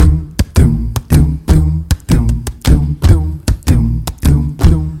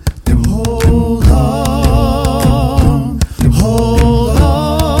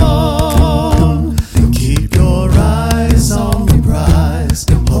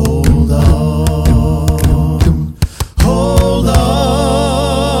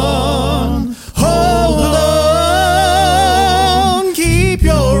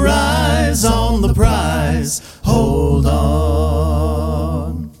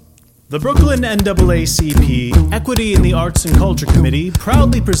The Brooklyn NAACP Equity in the Arts and Culture Committee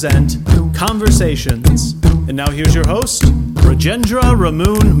proudly present Conversations. And now here's your host, Rajendra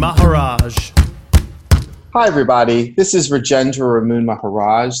Ramoon Maharaj. Hi, everybody. This is Rajendra Ramoon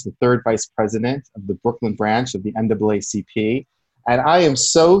Maharaj, the third vice president of the Brooklyn branch of the NAACP. And I am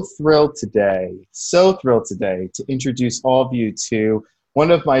so thrilled today to introduce all of you to one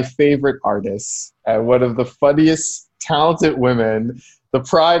of my favorite artists and one of the funniest, talented women, the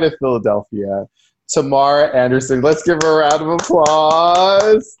pride of Philadelphia, Tamara Anderson. Let's give her a round of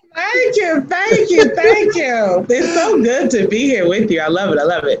applause. Thank you. It's so good to be here with you. I love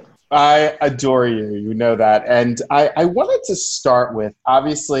it. I adore you. You know that. And I wanted to start with,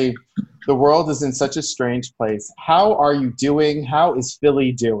 obviously, the world is in such a strange place. How are you doing? How is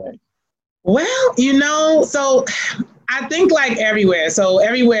Philly doing? Well, so I think like everywhere. So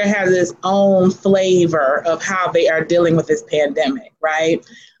everywhere has its own flavor of how they are dealing with this pandemic, right?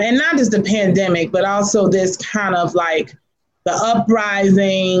 And not just the pandemic, but also this kind of like the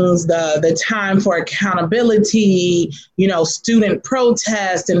uprisings, the time for accountability, student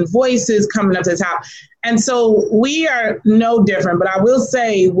protests and voices coming up to the top. And so we are no different, but I will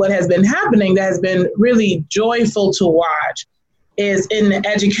say what has been happening that has been really joyful to watch is in the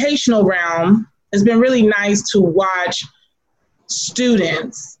educational realm. It's been really nice to watch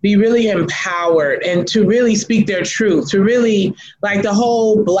students be really empowered and to really speak their truth, to really like the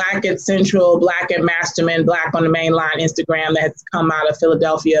whole Black at Central, Black at Masterman, Black on the Main Line Instagram that has come out of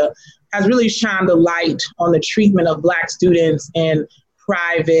Philadelphia has really shined a light on the treatment of Black students in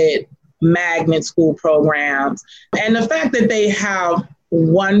private magnet school programs. And the fact that they have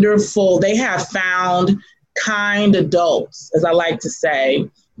found kind adults, as I like to say,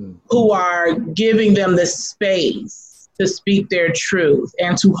 who are giving them the space to speak their truth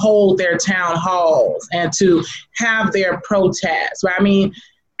and to hold their town halls and to have their protests. Right? I mean,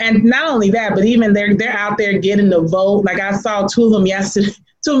 and not only that, but even they're out there getting the vote. Like I saw two of them yesterday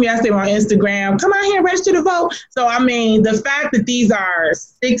on Instagram, come out here and register to vote. So, I mean, the fact that these are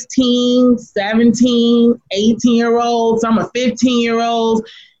 16, 17, 18-year-olds, some are 15-year-olds,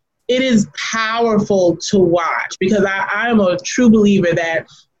 it is powerful to watch because I am a true believer that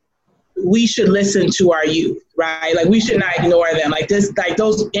we should listen to our youth, right? Like we should not ignore them. Like those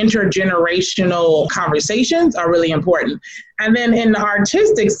intergenerational conversations are really important. And then in the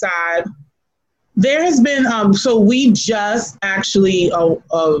artistic side, there has been, so we just actually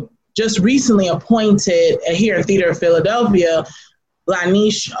just recently appointed here in Theater of Philadelphia,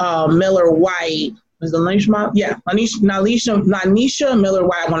 Lanisha Miller White. Is it Lanisha? Yeah, Lanisha Miller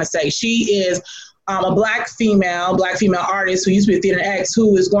White, I want to say. She is a black female artist who used to be at Theater X,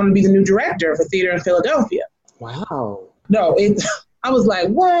 who is going to be the new director for Theater in Philadelphia. Wow. No, I was like,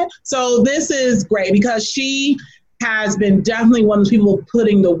 what? So this is great because she has been definitely one of the people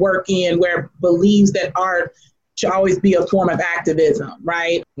putting the work in where believes that art should always be a form of activism,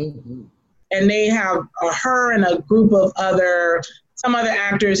 right? Mm-hmm. And they have her and a group of some other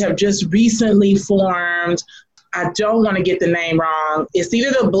actors have just recently formed, I don't want to get the name wrong, it's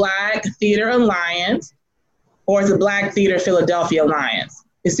either the Black Theater Alliance or it's the Black Theater Philadelphia Alliance.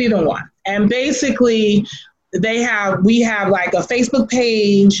 It's either one. And basically we have like a Facebook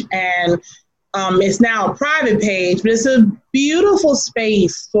page and it's now a private page, but it's a beautiful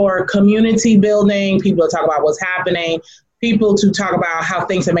space for community building, people to talk about what's happening, people to talk about how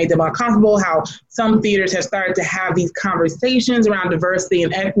things have made them uncomfortable, how some theaters have started to have these conversations around diversity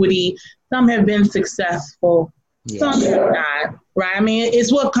and equity. Some have been successful, some have not, right? I mean,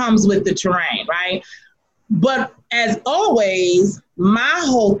 it's what comes with the terrain, right? But as always, my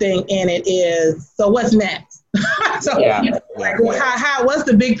whole thing in it is, so what's next? What's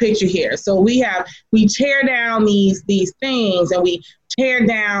the big picture here? So we tear down these things and we tear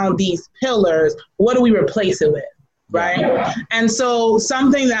down these pillars. What do we replace it with? Right. Yeah. And so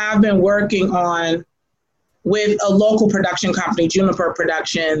something that I've been working on with a local production company, Juniper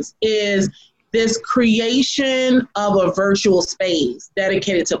Productions, is this creation of a virtual space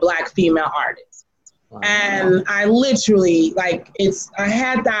dedicated to Black female artists. Wow. And I literally, I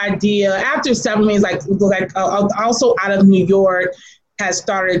had the idea after several meetings, also out of New York, has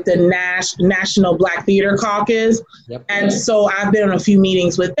started the National Black Theater Caucus. Yep. And so I've been on a few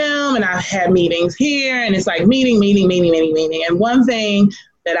meetings with them and I've had meetings here and it's like meeting. And one thing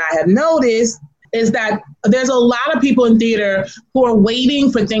that I have noticed is that there's a lot of people in theater who are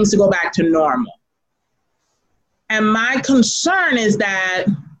waiting for things to go back to normal. And my concern is that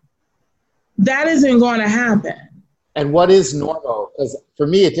isn't going to happen. And what is normal? Because for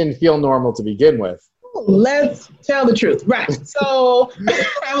me, it didn't feel normal to begin with. let's tell the truth. Right. So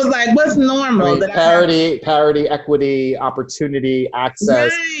I was like, what's normal? I mean, parity, equity, opportunity,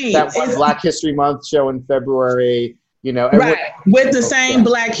 access. Right. That one Black History Month show in February, right. With the same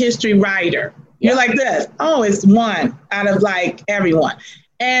Black History writer. Yeah. You're like this. Oh, it's one out of like everyone.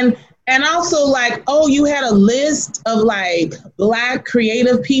 And also like, oh, you had a list of like Black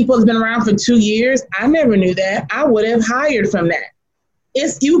creative people that's been around for 2 years. I never knew that. I would have hired from that.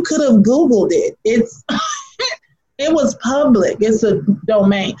 You could have Googled it. It's it was public. It's a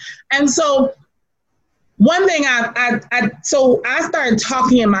domain. And so one thing so I started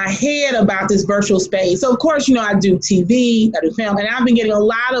talking in my head about this virtual space. So of course, I do TV, I do film, and I've been getting a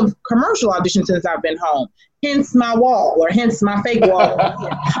lot of commercial auditions since I've been home. Hence my wall, or hence my fake wall,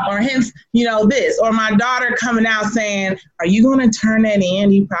 or hence, this, or my daughter coming out saying, "Are you going to turn that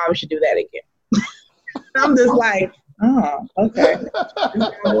in? You probably should do that again." I'm just like, oh, okay.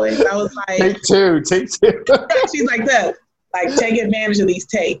 I was like, take two. She's like that. Like, take advantage of these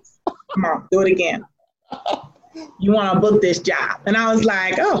takes. Come on, do it again. You want to book this job. And I was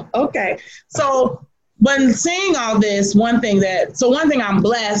like, oh, okay. So when seeing all this, one thing I'm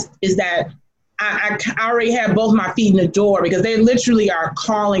blessed is that I already have both my feet in the door, because they literally are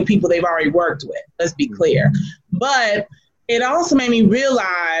calling people they've already worked with. Let's be clear. But it also made me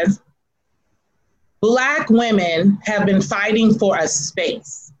realize Black women have been fighting for a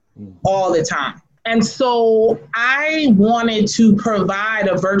space all the time. And so I wanted to provide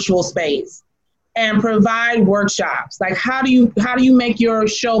a virtual space and provide workshops. Like, how do you make your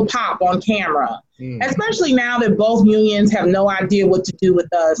show pop on camera? Especially now that both unions have no idea what to do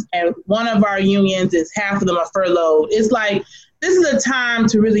with us. And one of our unions is half of them are furloughed. It's like, this is a time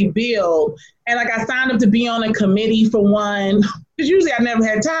to really build. And like, I signed up to be on a committee for one, because usually I never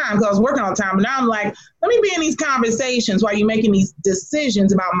had time because I was working all the time. But now I'm like, let me be in these conversations while you're making these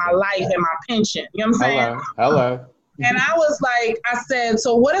decisions about my life and my pension. You know what I'm saying? Hello. And I was like, I said,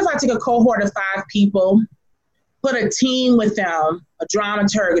 so what if I take a cohort of 5 people, put a team with them, a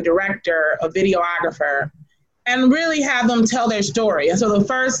dramaturg, a director, a videographer, and really have them tell their story. And so the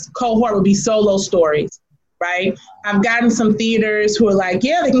first cohort would be solo stories, right? I've gotten some theaters who are like,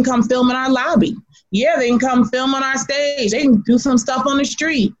 yeah, they can come film in our lobby. Yeah, they can come film on our stage. They can do some stuff on the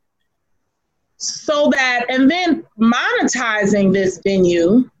street. So that, and then monetizing this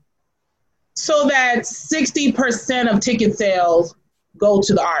venue so that 60% of ticket sales go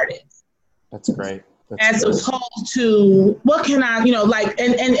to the artist. That's great. As opposed to what can I,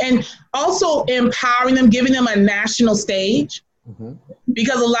 and also empowering them, giving them a national stage. Mm-hmm.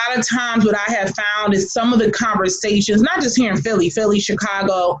 Because a lot of times what I have found is some of the conversations, not just here in Philly,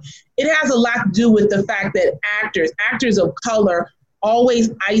 Chicago, it has a lot to do with the fact that actors of color always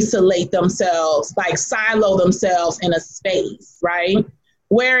isolate themselves, like silo themselves in a space, right?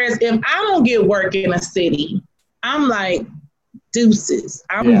 Whereas if I don't get work in a city, I'm like, deuces.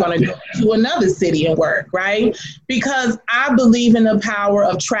 I'm going to go to another city and work, right? Because I believe in the power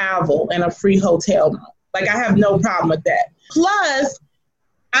of travel and a free hotel room. Like, I have no problem with that. Plus,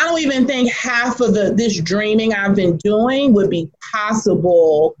 I don't even think half of this dreaming I've been doing would be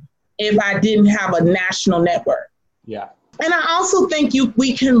possible if I didn't have a national network. Yeah. And I also think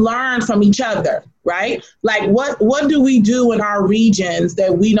we can learn from each other, right? Like, what do we do in our regions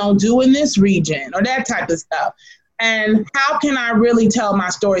that we don't do in this region, or that type of stuff? And how can I really tell my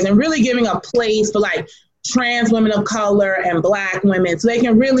stories, and really giving a place for like trans women of color and Black women so they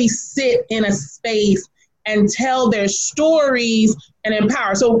can really sit in a space and tell their stories and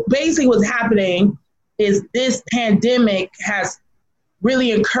empower. So basically what's happening is this pandemic has really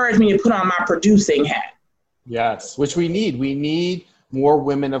encouraged me to put on my producing hat. Yes, which we need. We need more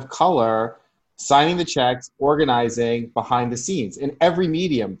women of color signing the checks, organizing behind the scenes in every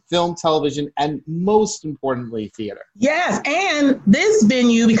medium, film, television, and most importantly, theater. Yes, and this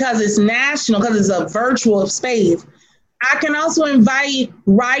venue, because it's national, because it's a virtual space, I can also invite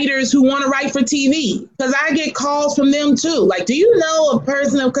writers who want to write for TV, because I get calls from them too. Like, do you know a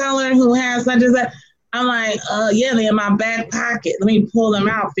person of color who has such and such? I'm like, yeah, they're in my back pocket. Let me pull them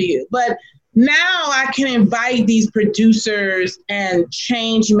out for you. But now I can invite these producers and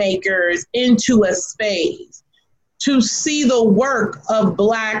change makers into a space to see the work of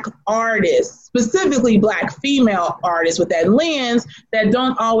Black artists, specifically Black female artists with that lens that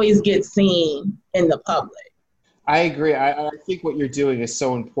don't always get seen in the public. I agree. I think what you're doing is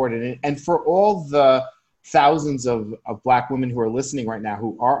so important. And for all the thousands of Black women who are listening right now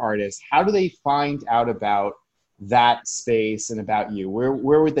who are artists, how do they find out about that space and about you? Where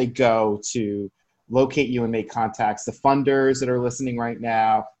would they go to locate you and make contacts? The funders that are listening right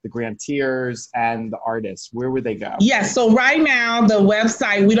now, the granteers, and the artists, where would they go? Yes. So right now, the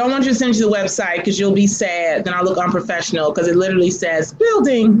website, we don't want you to send you the website because you'll be sad. Then I look unprofessional because it literally says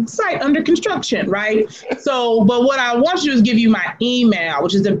building site under construction, right? So, but what I want you to do is give you my email,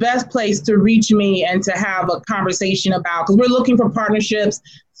 which is the best place to reach me and to have a conversation about, because we're looking for partnerships,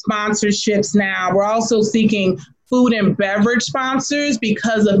 sponsorships now. We're also seeking food and beverage sponsors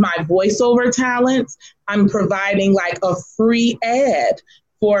because of my voiceover talents. I'm providing like a free ad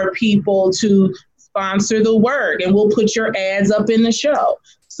for people to sponsor the work, and we'll put your ads up in the show.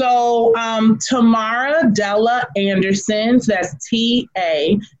 So Tamara Della Anderson, so that's TAMARADELLA,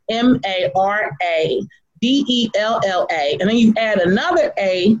 and then you add another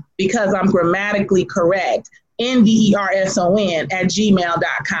A because I'm grammatically correct, NDERSON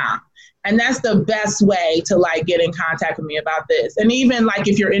 @gmail.com. And that's the best way to like get in contact with me about this. And even like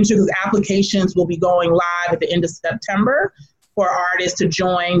if you're interested, applications will be going live at the end of September for artists to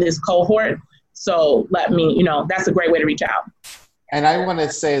join this cohort. So let me, that's a great way to reach out. And I want to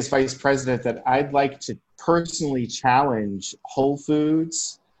say as vice president that I'd like to personally challenge Whole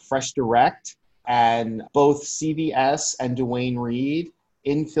Foods, Fresh Direct, and both CVS and Duane Reade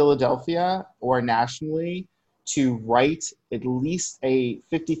in Philadelphia or nationally to write at least a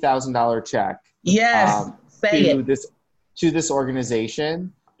 $50,000 check. Yes, to this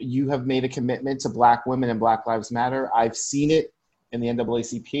organization. You have made a commitment to Black women and Black Lives Matter. I've seen it in the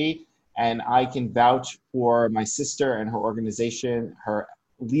NAACP, and I can vouch for my sister and her organization, her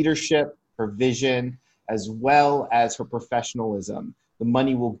leadership, her vision, as well as her professionalism. The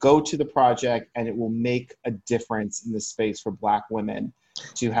money will go to the project, and it will make a difference in the space for Black women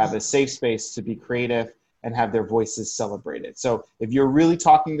to have a safe space to be creative and have their voices celebrated. So if you're really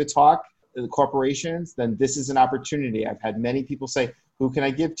talking the talk, the corporations, then this is an opportunity. I've had many people say, who can I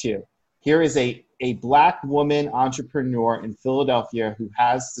give to? Here is a Black woman entrepreneur in Philadelphia who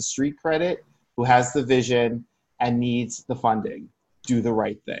has the street credit, who has the vision, and needs the funding. Do the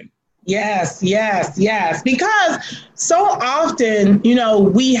right thing. Yes. Because so often,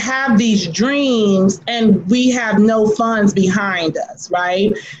 we have these dreams and we have no funds behind us,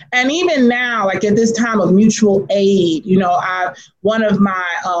 right? And even now, like at this time of mutual aid, one of my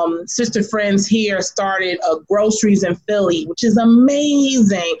sister friends here started a groceries in Philly, which is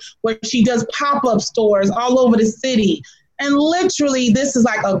amazing, where she does pop-up stores all over the city. And literally, this is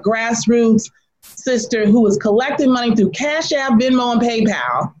like a grassroots sister who is collecting money through Cash App, Venmo, and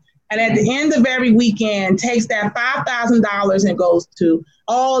PayPal. And at the end of every weekend, takes that $5,000 and goes to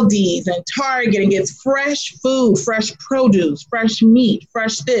Aldi's and Target and gets fresh food, fresh produce, fresh meat,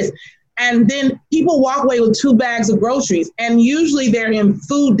 fresh this. And then people walk away with 2 bags of groceries. And usually they're in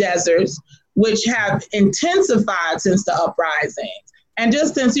food deserts, which have intensified since the uprisings. And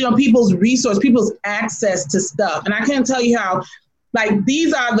just since, people's access to stuff. And I can't tell you how,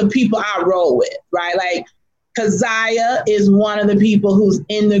 these are the people I roll with, right? Kazaya is one of the people who's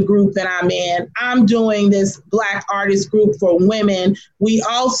in the group that I'm in. I'm doing this Black artist group for women. We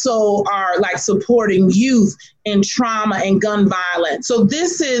also are supporting youth in trauma and gun violence. So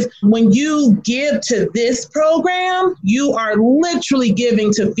this is when you give to this program, you are literally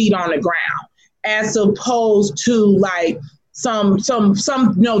giving to feet on the ground, as opposed to some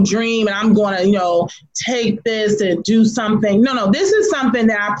dream and I'm going to take this and do something. No, this is something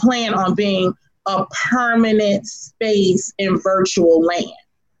that I plan on being a permanent space in virtual land,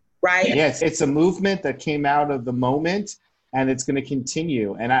 right? Yes, it's a movement that came out of the moment, and it's going to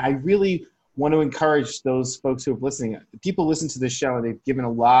continue. And I really want to encourage those folks who are listening. People listen to this show, and they've given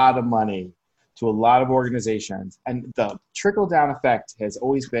a lot of money to a lot of organizations. And the trickle-down effect has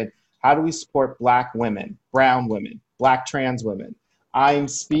always been, how do we support Black women, brown women, Black trans women? I'm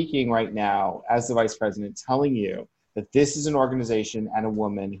speaking right now as the vice president, telling you that this is an organization and a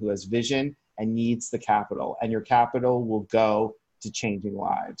woman who has vision and needs the capital, and your capital will go to changing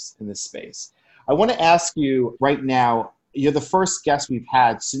lives in this space. I want to ask you right now, you're the first guest we've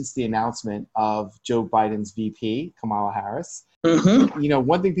had since the announcement of Joe Biden's VP, Kamala Harris. Mm-hmm.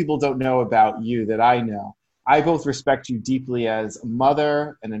 One thing people don't know about you that I know, I both respect you deeply as a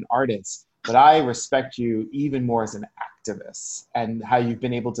mother and an artist, but I respect you even more as an activist and how you've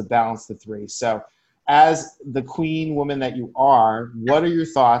been able to balance the three. So as the queen woman that you are, what are your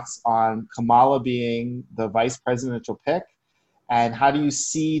thoughts on Kamala being the vice presidential pick? And how do you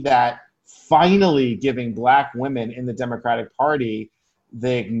see that finally giving Black women in the Democratic Party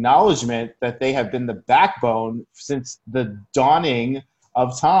the acknowledgement that they have been the backbone since the dawning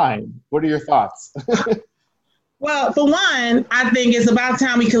of time? What are your thoughts? Well, for one, I think it's about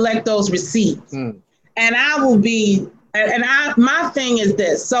time we collect those receipts. And my thing is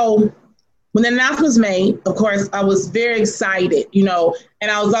this. So when the announcement was made, of course, I was very excited,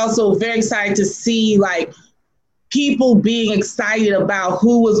 and I was also very excited to see like people being excited about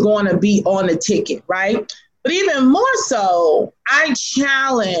who was going to be on the ticket, right? But even more so, I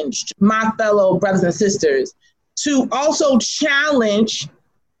challenged my fellow brothers and sisters to also challenge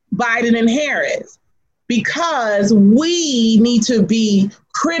Biden and Harris, because we need to be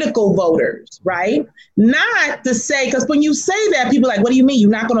critical voters, right? Not to say, because when you say that, people are like, what do you mean? You're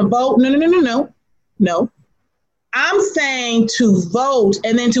not going to vote? No. I'm saying to vote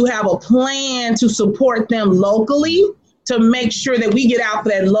and then to have a plan to support them locally to make sure that we get out for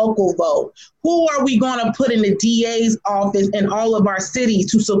that local vote. Who are we going to put in the DA's office in all of our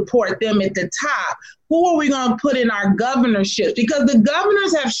cities to support them at the top? Who are we going to put in our governorships? Because the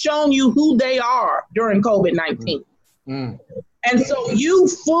governors have shown you who they are during COVID-19. And so you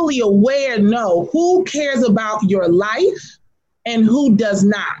fully aware know who cares about your life and who does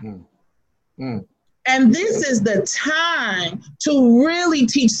not. And this is the time to really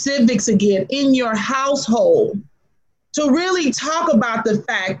teach civics again in your household, to really talk about the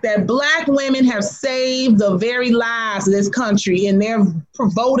fact that Black women have saved the very lives of this country in their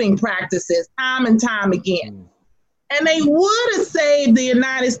voting practices time and time again. And they would have saved the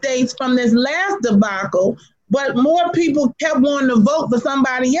United States from this last debacle, but more people kept wanting to vote for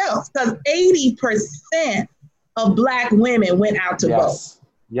somebody else because 80% of Black women went out to vote.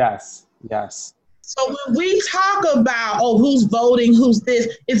 Yes. So when we talk about, who's voting, who's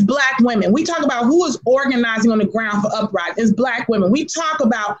this, it's Black women. We talk about who is organizing on the ground for uprising, it's Black women. We talk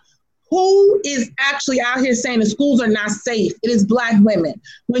about who is actually out here saying the schools are not safe, it is Black women.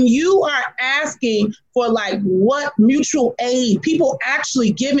 When you are asking for like what mutual aid, people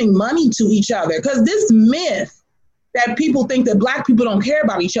actually giving money to each other, because this myth that people think that Black people don't care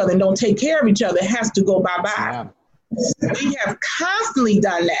about each other and don't take care of each other has to go bye-bye. Yeah. We have constantly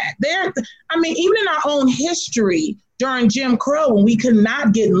done that. Even in our own history during Jim Crow, when we could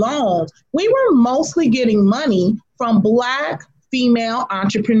not get loans, we were mostly getting money from Black female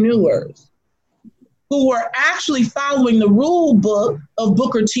entrepreneurs who were actually following the rule book of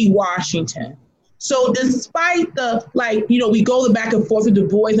Booker T. Washington. So despite we go back and forth with Du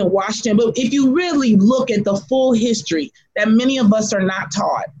Bois and Washington, but if you really look at the full history that many of us are not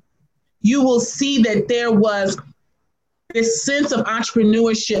taught, you will see that there was this sense of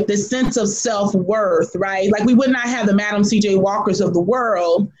entrepreneurship, this sense of self-worth, right? Like we would not have the Madam C.J. Walkers of the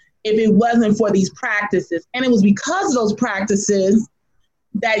world if it wasn't for these practices. And it was because of those practices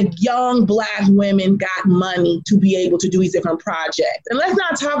that young Black women got money to be able to do these different projects. And let's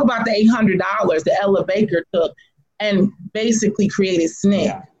not talk about the $800 that Ella Baker took and basically created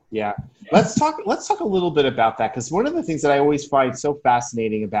SNCC. Yeah. Let's talk a little bit about that, because one of the things that I always find so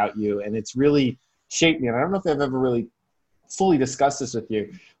fascinating about you, and it's really shaped me, and I don't know if I've ever really fully discuss this with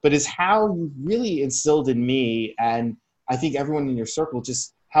you, but is how you really instilled in me, and I think everyone in your circle,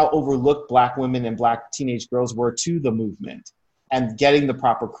 just how overlooked Black women and Black teenage girls were to the movement and getting the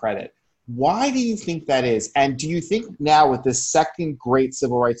proper credit. Why do you think that is? And do you think now with this second great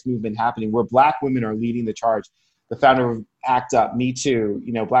civil rights movement happening, where Black women are leading the charge, the founder of ACT UP, Me Too,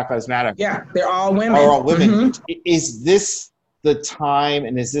 Black Lives Matter. Yeah, they're all women. Are all women. Mm-hmm. Is this the time,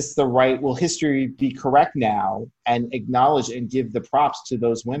 and is this the right, will history be correct now and acknowledge and give the props to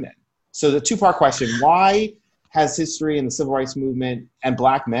those women? So the two-part question, why has history and the civil rights movement and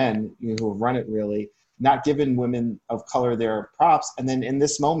Black men who have run it really not given women of color their props? And then in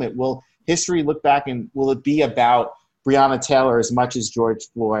this moment, will history look back and will it be about Breonna Taylor as much as George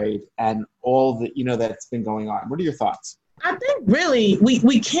Floyd and all the, that's been going on? What are your thoughts? I think really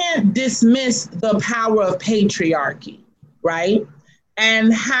we can't dismiss the power of patriarchy, right?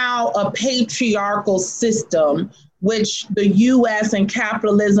 And how a patriarchal system, which the U.S. and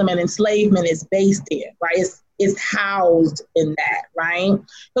capitalism and enslavement is based in, right? Is housed in that, right?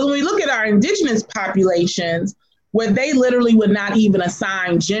 Because when we look at our indigenous populations, where they literally would not even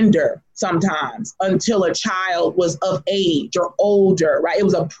assign gender sometimes until a child was of age or older, right? It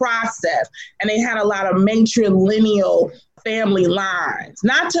was a process. And they had a lot of matrilineal family lines,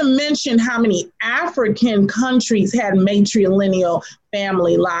 not to mention how many African countries had matrilineal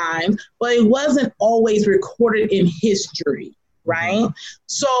family lines, but it wasn't always recorded in history, right?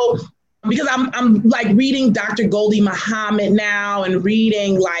 So because I'm like reading Dr. Goldie Muhammad now and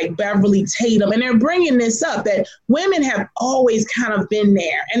reading like Beverly Tatum, and they're bringing this up that women have always kind of been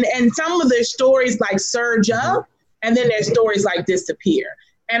there. And some of their stories like surge up and then their stories like disappear.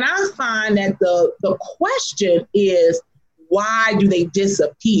 And I find that the question is, why do they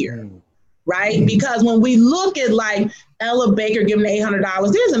disappear? Right? Because when we look at like Ella Baker giving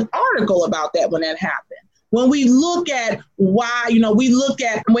 $800, there's an article about that when that happened. When we look at why, we look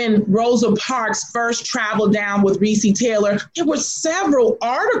at when Rosa Parks first traveled down with Reese Taylor, there were several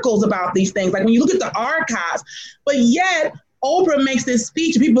articles about these things. Like when you look at the archives, but yet Oprah makes this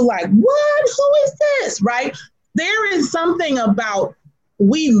speech and people are like, what? Who is this? Right? There is something about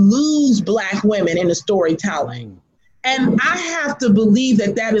we lose Black women in the storytelling. And I have to believe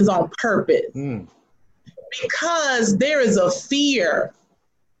that that is on purpose because there is a fear.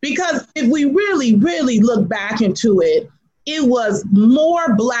 Because if we really, really look back into it, it was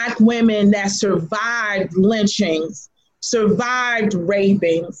more Black women that survived lynchings, survived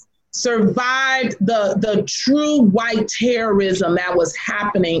rapings, survived the true white terrorism that was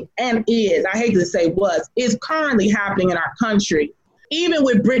happening and is, I hate to say is currently happening in our country. Even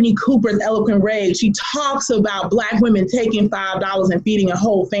with Brittany Cooper's Eloquent Rage, she talks about Black women taking $5 and feeding a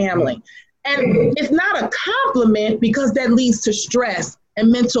whole family. And it's not a compliment because that leads to stress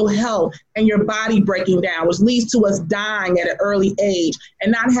and mental health and your body breaking down, which leads to us dying at an early age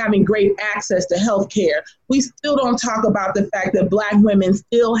and not having great access to health care. We still don't talk about the fact that Black women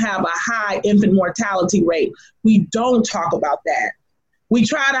still have a high infant mortality rate. We don't talk about that. We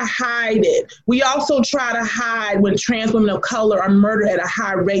try to hide it. We also try to hide when trans women of color are murdered at a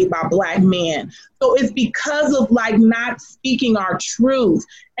high rate by Black men. So it's because of not speaking our truth.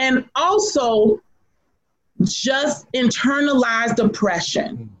 And also, just internalized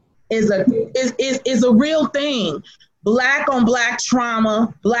oppression is a real thing. Black on Black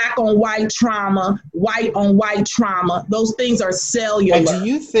trauma, Black on white trauma, white on white trauma. Those things are cellular. And do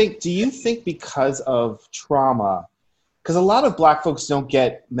you think because of trauma, because a lot of Black folks don't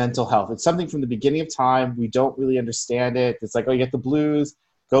get mental health. It's something from the beginning of time. We don't really understand it. It's like, oh, you get the blues,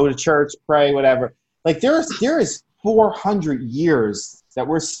 go to church, pray, whatever. Like there is 400 years that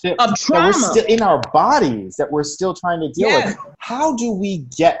we're still in our bodies that we're still trying to deal with. How do we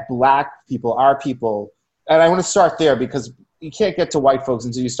get Black people, our people? And I want to start there because you can't get to white folks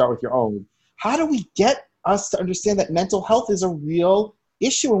until you start with your own. How do we get us to understand that mental health is a real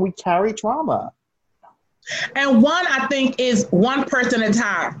issue and we carry trauma? And one, I think, is one person at a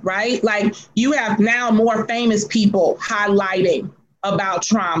time, right? Like you have now more famous people highlighting about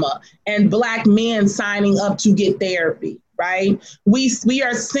trauma and Black men signing up to get therapy, right? We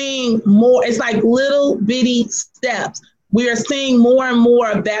are seeing more, it's like little bitty steps. We are seeing more and more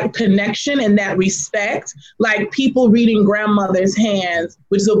of that connection and that respect, like people reading Grandmother's Hands,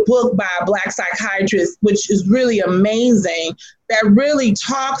 which is a book by a Black psychiatrist, which is really amazing, that really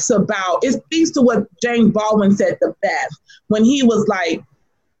talks about, it speaks to what James Baldwin said the best, when he was like,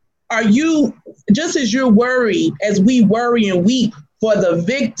 are you, just as you're worried, as we worry and weep for the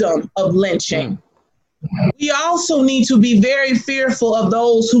victim of lynching, we also need to be very fearful of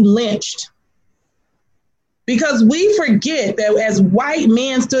those who lynched. Because we forget that as white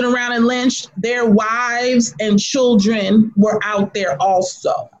men stood around and lynched, their wives and children were out there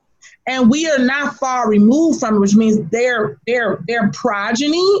also. And we are not far removed from it, which means their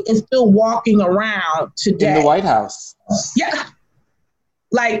progeny is still walking around today. In the White House. Yeah.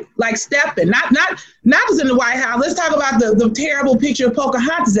 Like stepping, not just in the White House. Let's talk about the terrible picture of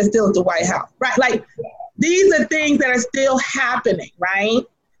Pocahontas that's still at the White House, right? Like these are things that are still happening, right?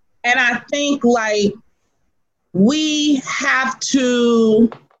 And I think we have to,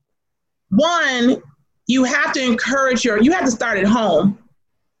 one, you have to encourage you have to start at home.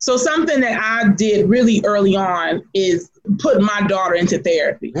 So something that I did really early on is put my daughter into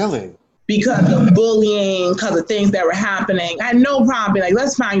therapy. Really? Because of bullying, because of things that were happening. I had no problem being like,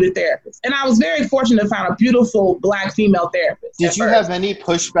 let's find you a therapist. And I was very fortunate to find a beautiful Black female therapist. Did you have any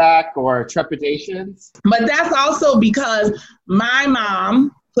pushback or trepidations? But that's also because my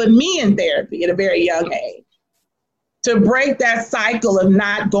mom put me in therapy at a very young age to break that cycle of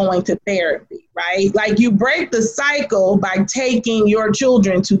not going to therapy, right? Like you break the cycle by taking your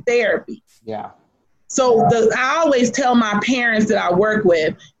children to therapy. Yeah. So I always tell my parents that I work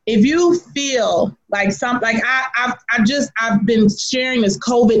with, if you feel like I've been sharing this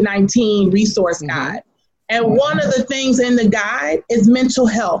COVID-19 resource guide. And one of the things in the guide is mental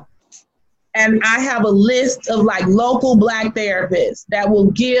health. And I have a list of local Black therapists that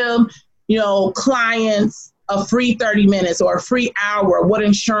will give, clients a free 30 minutes or a free hour, what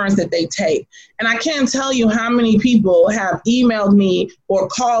insurance that they take. And I can't tell you how many people have emailed me or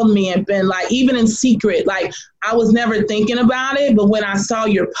called me and been like, even in secret, I was never thinking about it, but when I saw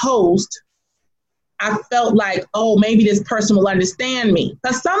your post, I felt like, oh, maybe this person will understand me.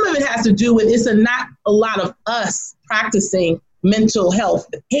 Because some of it has to do with, not a lot of us practicing mental health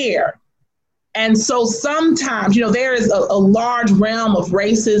care. And so sometimes, there is a large realm of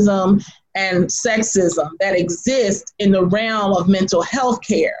racism and sexism that exists in the realm of mental health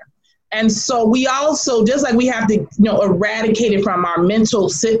care. And so we also, just like we have to, eradicate it from our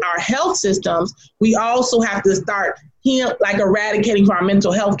health systems, we also have to start eradicating from our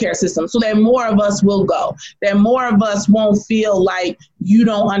mental health care system so that more of us will go, that more of us won't feel like you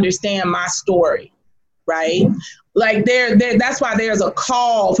don't understand my story, right? Like that's why there's a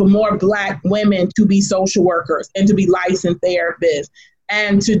call for more Black women to be social workers and to be licensed therapists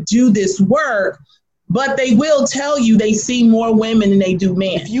and to do this work. But they will tell you they see more women than they do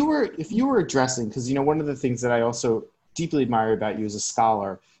men. If you were addressing, because one of the things that I also deeply admire about you as a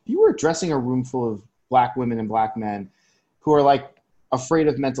scholar, if you were addressing a room full of Black women and Black men who are like afraid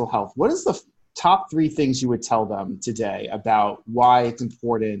of mental health, what is the top 3 things you would tell them today about why it's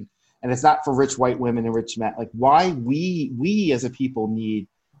important? And it's not for rich white women and rich men, like why we as a people need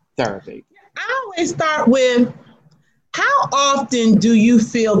therapy. I always start with, how often do you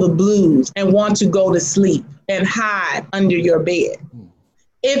feel the blues and want to go to sleep and hide under your bed?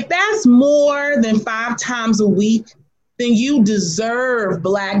 If that's more than 5 times a week, then you deserve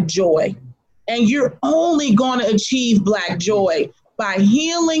Black joy. And you're only going to achieve Black joy by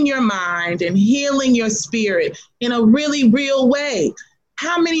healing your mind and healing your spirit in a really real way.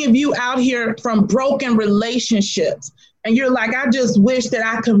 How many of you out here from broken relationships and you're like, I just wish that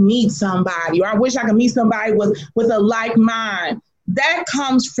I could meet somebody, or I wish I could meet somebody with a like mind? That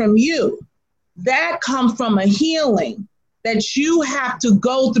comes from you. That comes from a healing that you have to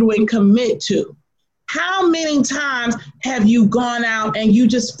go through and commit to. How many times have you gone out and you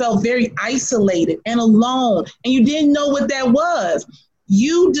just felt very isolated and alone and you didn't know what that was?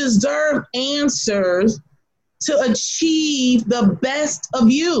 You deserve answers to achieve the best of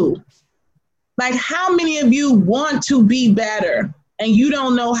you. Like, how many of you want to be better and you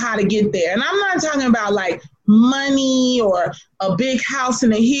don't know how to get there? And I'm not talking about like money or a big house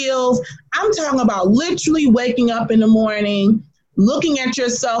in the hills. I'm talking about literally waking up in the morning, looking at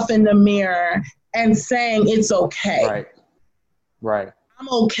yourself in the mirror and saying, it's okay. Right. I'm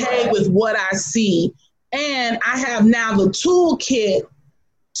okay with what I see. And I have now the toolkit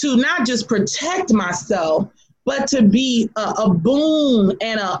to not just protect myself, but to be a boon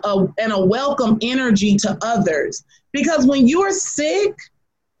and a welcome energy to others. Because when you're sick,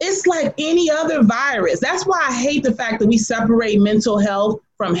 it's like any other virus. That's why I hate the fact that we separate mental health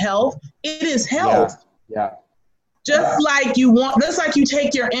from health. It is health. Yeah. Just like you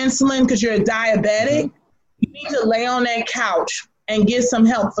take your insulin because you're a diabetic, you need to lay on that couch and get some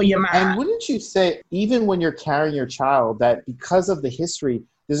help for your mind. And wouldn't you say, even when you're carrying your child, that because of the history,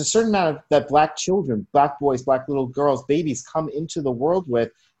 there's a certain amount of that Black children, Black boys, Black little girls, babies come into the world with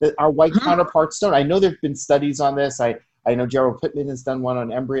that our white counterparts don't. I know there have been studies on this. I know Gerald Pittman has done one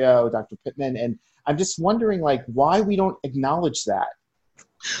on embryo, Dr. Pittman, and I'm just wondering, like, why we don't acknowledge that.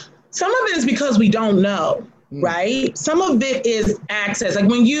 Some of it is because we don't know, right? Some of it is access. Like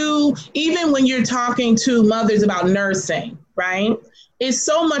even when you're talking to mothers about nursing, right? It's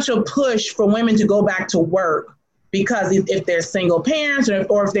so much a push for women to go back to work. Because if they're single parents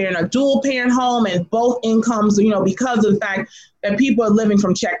or if they're in a dual parent home and both incomes, because of the fact that people are living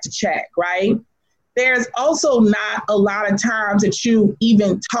from check to check, right? There's also not a lot of times that you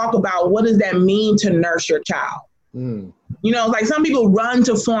even talk about what does that mean to nurse your child. Like some people run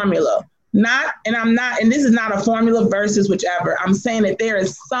to formula. And this is not a formula versus whichever. I'm saying that there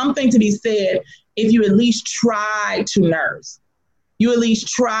is something to be said if you at least try to nurse. You at least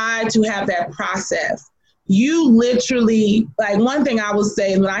try to have that process. You literally, like one thing I would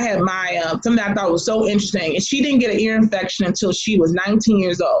say when I had my, something I thought was so interesting, is she didn't get an ear infection until she was 19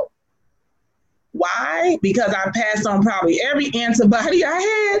 years old. Why? Because I passed on probably every antibody I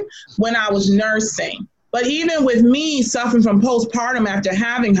had when I was nursing. But even with me suffering from postpartum after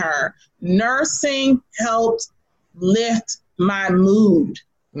having her, nursing helped lift my mood.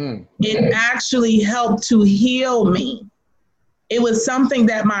 It actually helped to heal me. It was something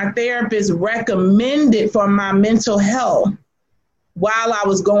that my therapist recommended for my mental health while I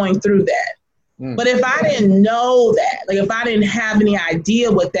was going through that. But if I didn't know that, like if I didn't have any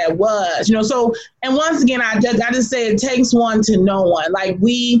idea what that was, and once again, I just say it takes one to know one. Like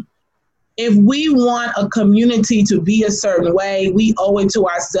if we want a community to be a certain way, we owe it to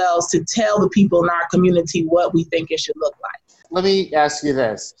ourselves to tell the people in our community what we think it should look like. Let me ask you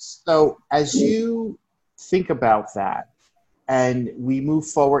this. So as you think about that, and we move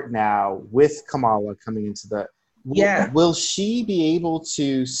forward now with Kamala coming into the, will she be able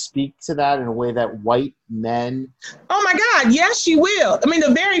to speak to that in a way that white men? Oh my God, yes, she will. I mean,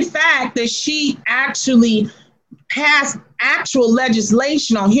 the very fact that she actually passed actual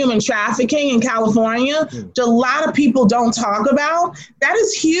legislation on human trafficking in California, which a lot of people don't talk about, that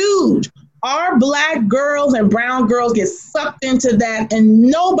is huge. our Black girls and brown girls get sucked into that, and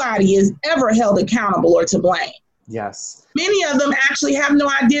nobody is ever held accountable or to blame. Yes. Many of them actually have no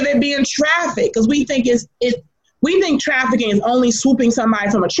idea they're being trafficked, because we think we think trafficking is only swooping somebody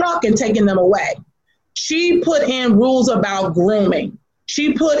from a truck and taking them away. She put in rules about grooming.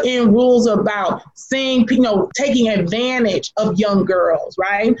 She put in rules about taking advantage of young girls,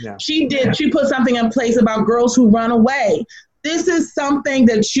 right? Yeah. She put something in place about girls who run away. This is something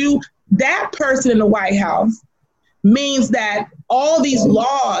that person in the White House means that all these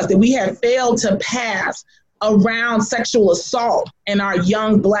laws that we have failed to pass around sexual assault in our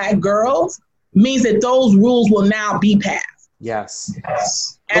young Black girls means that those rules will now be passed. Yes.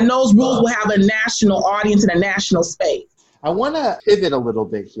 And those rules will have a national audience and a national space. I want to pivot a little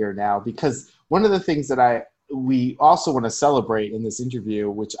bit here now, because one of the things that we also want to celebrate in this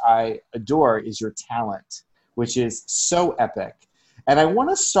interview, which I adore, is your talent, which is so epic. And I want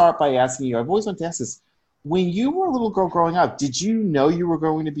to start by asking you, I've always wanted to ask this, when you were a little girl growing up, did you know you were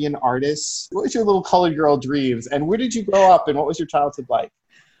going to be an artist? What was your little colored girl dreams? And where did you grow up, and what was your childhood like?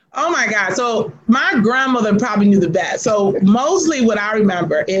 Oh my God. So my grandmother probably knew the best. So mostly what I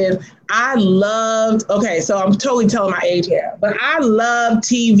remember is so I'm totally telling my age here, but I love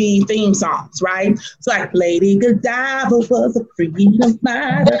TV theme songs, right? So like Lady Godiva was a freedom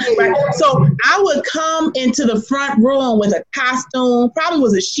fighter, right? So I would come into the front room with a costume, probably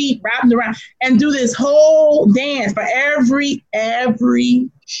was a sheet wrapped around, and do this whole dance for every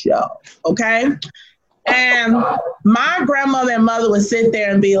show, okay? And my grandmother and mother would sit there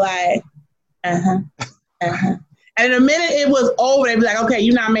and be like, And in a minute it was over, they'd be like, okay,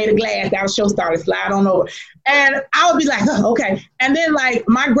 you're not made of glass. That show started, slide on over. And I would be like, oh, okay. And then like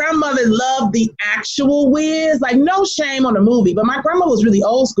my grandmother loved the actual Wiz, like no shame on the movie, but my grandma was really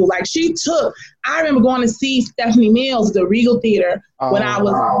old school. Like I remember going to see Stephanie Mills at the Regal Theater when I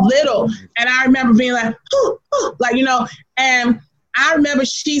was little. And I remember being like, and I remember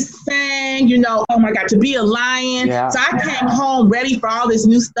she sang, oh my God, To Be a Lion. Yeah. So I came home ready for all this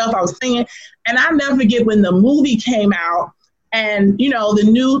new stuff I was singing. And I never forget when the movie came out and,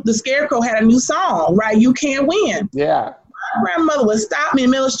 the Scarecrow had a new song, right? You Can't Win. Yeah. My grandmother would stop me in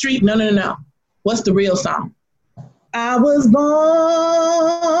the middle of the street. No. What's the real song? I was born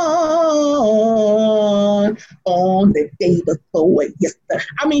on the day before yesterday.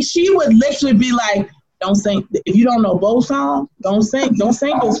 I mean, she would literally be like, don't sing. If you don't know both songs, don't sing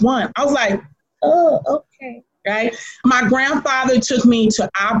this one. I was like, oh, okay. Right. My grandfather took me to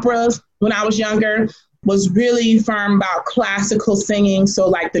operas when I was younger, was really firm about classical singing. So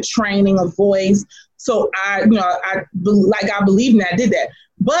like the training of voice. So I believed in that, I did that.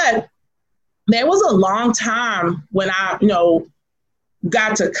 But there was a long time when I,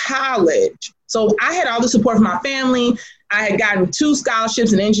 got to college. So I had all the support from my family. I had gotten 2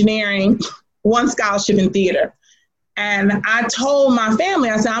 scholarships in engineering, 1 scholarship in theater. And I told my family,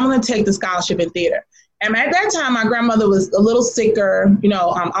 I said, I'm going to take the scholarship in theater. And at that time, my grandmother was a little sicker,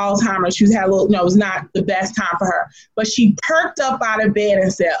 Alzheimer's. She had a little, it was not the best time for her. But she perked up out of bed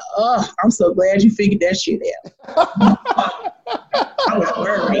and said, oh, I'm so glad you figured that shit out. I was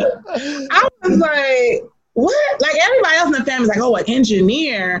worried. I was like, what? Like everybody else in the family was like, oh, an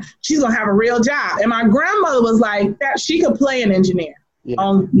engineer, she's going to have a real job. And my grandmother was like, that she could play an engineer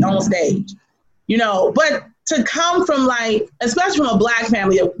on stage. But to come from especially from a Black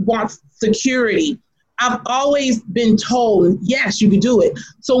family that wants security, I've always been told, yes, you could do it.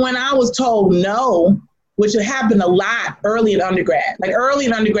 So when I was told no, which happened a lot early in undergrad,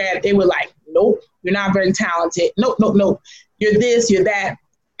 they were like, nope, you're not very talented. Nope. You're this, you're that.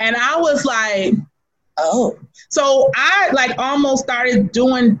 And I was like, oh. So I almost started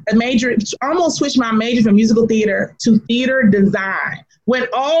doing almost switched my major from musical theater to theater design. Went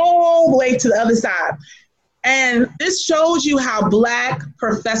all the way to the other side. And this shows you how the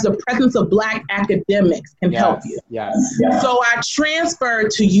presence of Black academics can help you. Yes. So I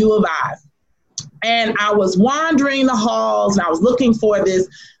transferred to U of I. And I was wandering the halls and I was looking for this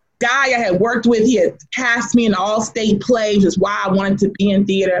guy I had worked with. He had cast me in an all-state play, which is why I wanted to be in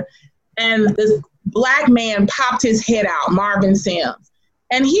theater. And this Black man popped his head out, Marvin Sims.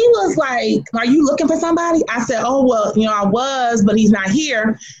 And he was like, are you looking for somebody? I said, oh, well, I was, but he's not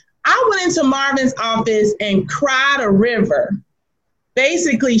here. I went into Marvin's office and cried a river,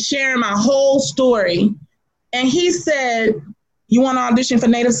 basically sharing my whole story. And he said, you want to audition for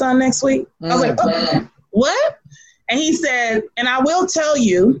Native Son next week? I was like, oh, what? And he said, and I will tell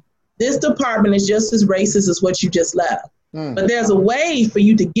you, this department is just as racist as what you just left. But there's a way for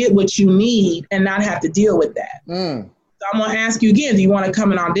you to get what you need and not have to deal with that. So I'm going to ask you again, do you want to come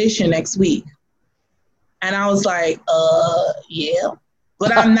and audition next week? And I was like, yeah.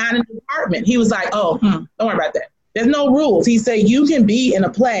 but I'm not in the department. He was like, oh, don't worry about that. There's no rules. He said, you can be in a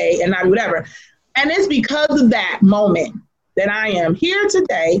play and not whatever. And it's because of that moment that I am here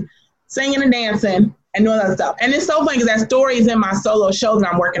today, singing and dancing and doing other stuff. And it's so funny because that story is in my solo show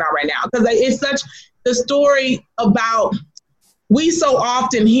that I'm working on right now. Because it's such the story about, we so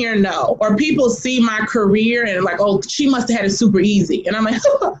often hear no, or people see my career and like, oh, she must have had it super easy. And I'm like,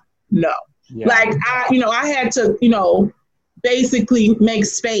 no. Yeah. Like, I had to, basically make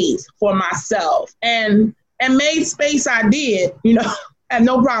space for myself and made space. I did, had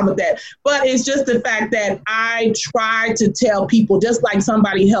no problem with that. But it's just the fact that I try to tell people, just like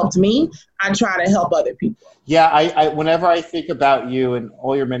somebody helped me, I try to help other people. Yeah, I whenever I think about you and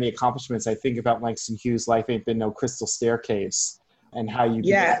all your many accomplishments, I think about Langston Hughes' Life Ain't Been No Crystal Staircase and how you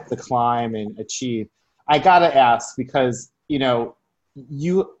get to climb and achieve. I got to ask because,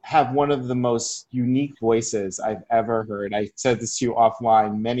 you have one of the most unique voices I've ever heard. I said this to you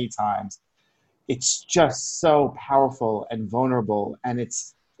offline many times. It's just so powerful and vulnerable, and it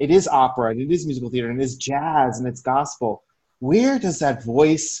is opera, and it is musical theater, and it is jazz, and it's gospel. Where does that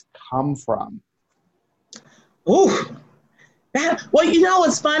voice come from? Ooh,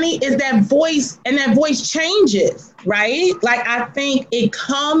 what's funny is that voice changes, right? Like, I think it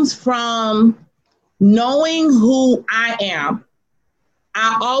comes from knowing who I am.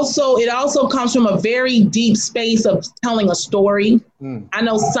 It also comes from a very deep space of telling a story. I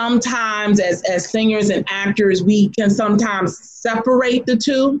know sometimes as singers and actors, we can sometimes separate the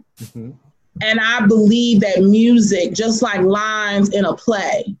two. Mm-hmm. And I believe that music, just like lines in a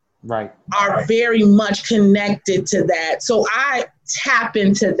play, right, are very much connected to that. So I tap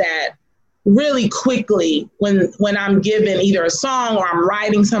into that really quickly when I'm given either a song or I'm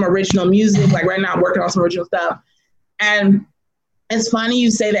writing some original music. Like right now, I'm working on some original stuff. And it's funny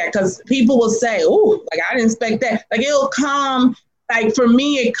you say that because people will say, oh, like I didn't expect that. Like it'll come, like for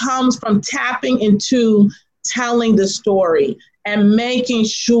me, it comes from tapping into telling the story and making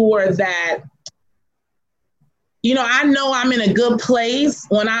sure that, I know I'm in a good place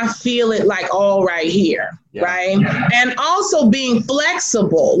when I feel it like all right here, right? And also being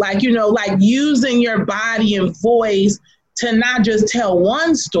flexible, like using your body and voice to not just tell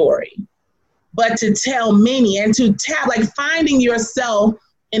one story, but to tell many and to like finding yourself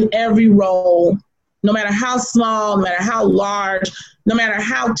in every role, no matter how small, no matter how large, no matter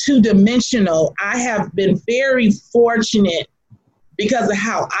how two-dimensional. I have been very fortunate because of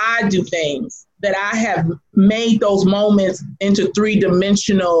how I do things that I have made those moments into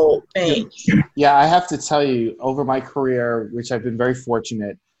three-dimensional things. Yeah, I have to tell you, over my career, which I've been very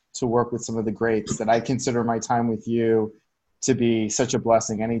fortunate to work with some of the greats, that I consider my time with you to be such a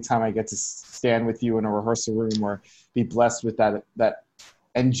blessing. Anytime I get to stand with you in a rehearsal room or be blessed with that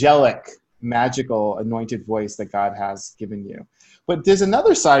angelic, magical, anointed voice that God has given you. But there's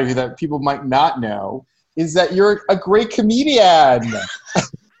another side of you that people might not know, is that you're a great comedian.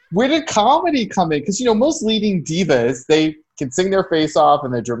 Where did comedy come in? Because, most leading divas, they can sing their face off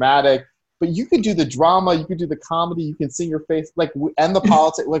and they're dramatic, but you can do the drama, you can do the comedy, you can sing your face, and the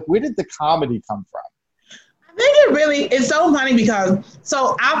politics. Like, where did the comedy come from? I think it's so funny because,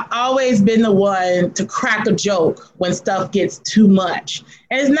 I've always been the one to crack a joke when stuff gets too much.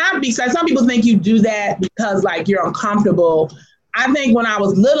 And it's not because some people think you do that because like you're uncomfortable. I think when I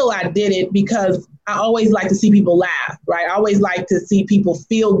was little, I did it because I always like to see people laugh, right? I always like to see people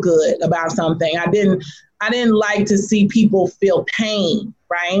feel good about something. I didn't like to see people feel pain,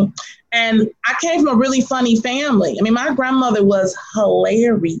 right? And I came from a really funny family. I mean, my grandmother was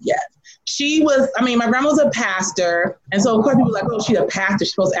hilarious. My grandma was a pastor. And so of course people were like, oh, she's a pastor.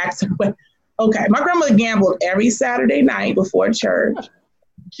 She's supposed to act certain way. Okay, my grandmother gambled every Saturday night before church.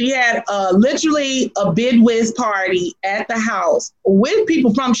 She had literally a bid whiz party at the house with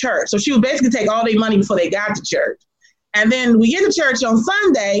people from church. So she would basically take all their money before they got to church. And then we get to church on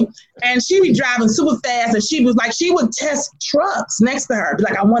Sunday and she'd be driving super fast. And she would test trucks next to her. Be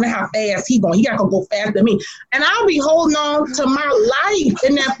like, I wonder how fast he going. He got to go faster than me. And I'll be holding on to my life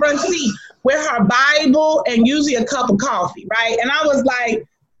in that front seat with her Bible and usually a cup of coffee, right? And I was like,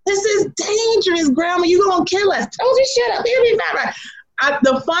 this is dangerous, Grandma. You're going to kill us. Told you, shut up. It'll be bad.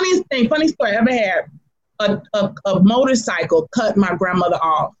 The funny story I ever had, a motorcycle cut my grandmother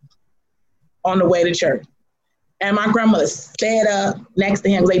off on the way to church. And my grandmother sat up next to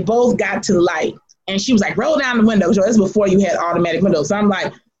him. They both got to the light. And she was like, roll down the window. So this was before you had automatic windows. So I'm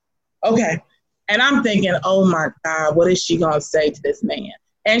like, okay. And I'm thinking, oh my God, what is she going to say to this man?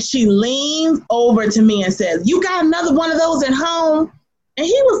 And she leans over to me and says, you got another one of those at home? And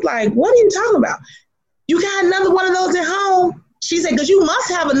he was like, what are you talking about? You got another one of those at home? She said, because you must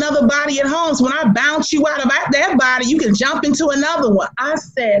have another body at home. So when I bounce you out of that body, you can jump into another one. I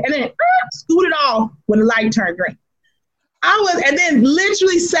said, and then scooted off when the light turned green. And then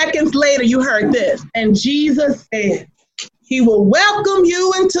literally seconds later, you heard this. And Jesus said, he will welcome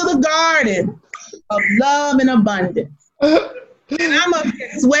you into the garden of love and abundance. And I'm up here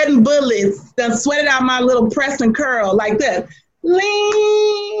sweating bullets, sweated out my little press and curl like this.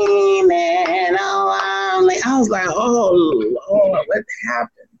 Leaning on. I was like, oh, Lord, what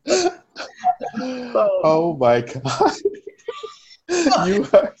happened? Oh, my God. You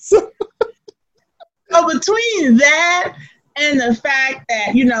are so... So between that and the fact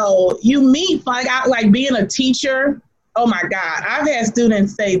that, you meet, like being a teacher, oh, my God, I've had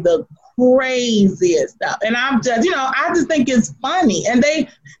students say the craziest stuff. And I'm just, I just think it's funny. And they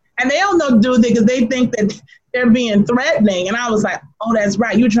don't know to do with it because they think that they're being threatening. And I was like, oh, that's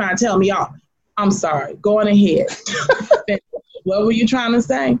right. You're trying to tell me off. I'm sorry. Go on ahead. What were you trying to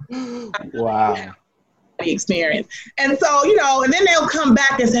say? Wow. The experience. And so, and then they'll come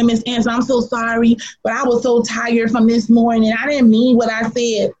back and say, Miss Anderson, I'm so sorry, but I was so tired from this morning. I didn't mean what I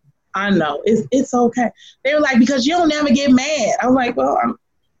said. I know. It's okay. They were like, because you don't never get mad. I'm like, well,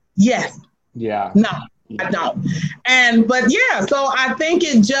 yes. Yeah. No, I don't. But yeah, so I think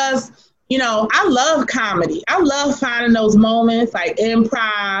it just, I love comedy. I love finding those moments like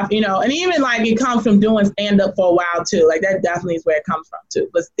improv, and even like it comes from doing stand up for a while too. Like that definitely is where it comes from too.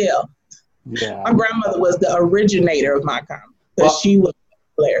 But still, yeah. My grandmother was the originator of my comedy because she was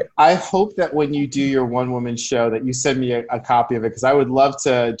hilarious. I hope that when you do your one-woman show that you send me a copy of it, because I would love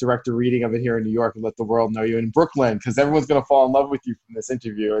to direct a reading of it here in New York and let the world know you in Brooklyn, because everyone's going to fall in love with you from this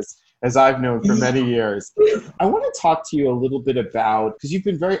interview, as I've known for many years. I want to talk to you a little bit about, because you've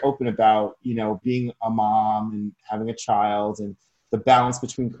been very open about, being a mom and having a child and the balance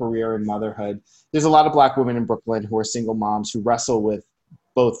between career and motherhood. There's a lot of Black women in Brooklyn who are single moms who wrestle with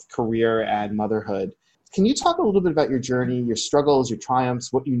both career and motherhood. Can you talk a little bit about your journey, your struggles, your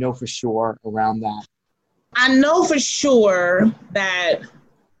triumphs, what you know for sure around that? I know for sure that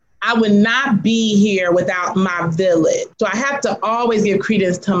I would not be here without my village. So I have to always give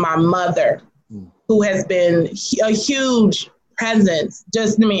credence to my mother, who has been a huge presence.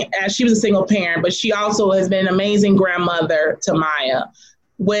 As she was a single parent, but she also has been an amazing grandmother to Maya.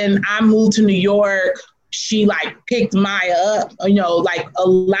 When I moved to New York, she picked Maya up,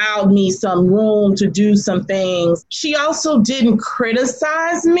 allowed me some room to do some things. She also didn't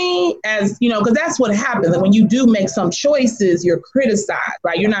criticize me because that's what happens. When you do make some choices, you're criticized,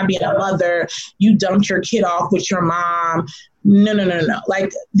 right? You're not being a mother. You dumped your kid off with your mom. No.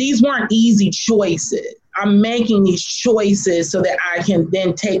 These weren't easy choices. I'm making these choices so that I can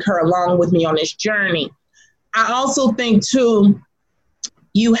then take her along with me on this journey. I also think too,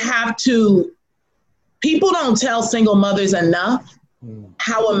 people don't tell single mothers enough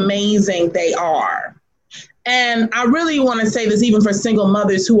how amazing they are. And I really want to say this even for single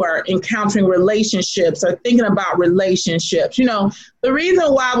mothers who are encountering relationships or thinking about relationships. The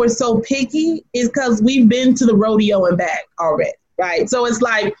reason why we're so picky is because we've been to the rodeo and back already, right? So it's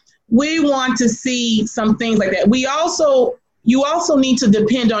like we want to see some things like that. You also need to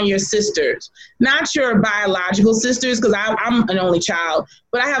depend on your sisters, not your biological sisters, because I'm an only child,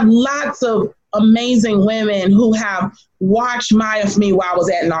 but I have lots of amazing women who have watched Maya for me while I was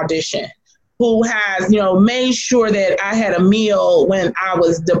at an audition, who has, made sure that I had a meal when I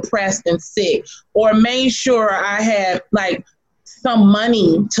was depressed and sick, or made sure I had some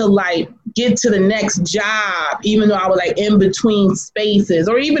money to get to the next job, even though I was in between spaces,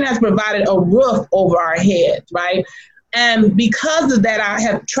 or even has provided a roof over our heads, right? And because of that, I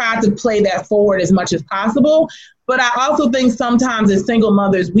have tried to play that forward as much as possible. But I also think sometimes as single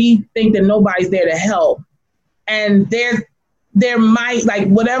mothers, we think that nobody's there to help. And there might,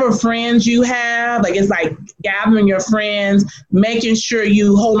 whatever friends you have, it's gathering your friends, making sure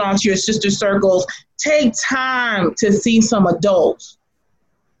you hold on to your sister circles. Take time to see some adults,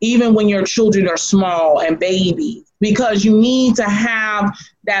 even when your children are small and babies, because you need to have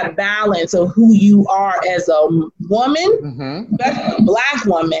that balance of who you are as a woman, especially a Black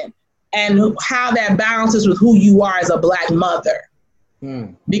woman, and how that balances with who you are as a Black mother.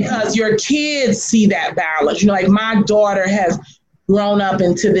 Because your kids see that balance. My daughter has grown up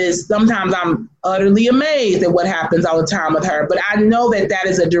into this. Sometimes I'm utterly amazed at what happens all the time with her, but I know that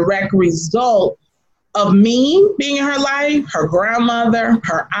is a direct result of me being in her life, her grandmother,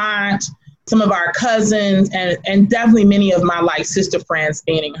 her aunt, some of our cousins, and definitely many of my sister friends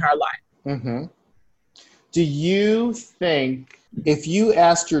being in her life. Do you think, if you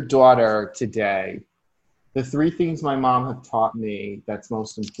asked your daughter today, the 3 things my mom have taught me that's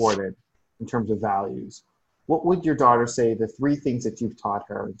most important in terms of values, what would your daughter say the 3 things that you've taught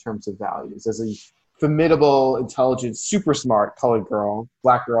her in terms of values as a formidable, intelligent, super smart colored girl,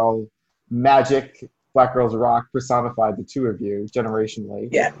 black girl, magic, black girls rock personified, the 2 of you generationally?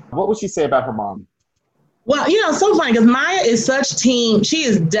 Yeah. What would she say about her mom? Well, it's so funny because Maya is she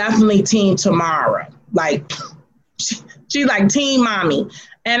is definitely team Tamara. Like, she's like team mommy.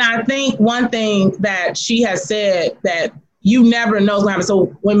 And I think one thing that she has said that you never know is going to happen. So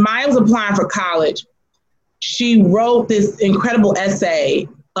when Maya was applying for college, she wrote this incredible essay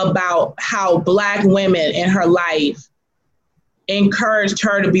about how Black women in her life encouraged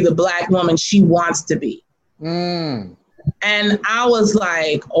her to be the Black woman she wants to be. And I was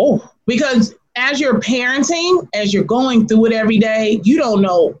like, oh, because as you're parenting, as you're going through it every day, you don't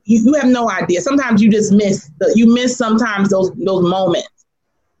know, you have no idea. Sometimes you just miss sometimes those moments.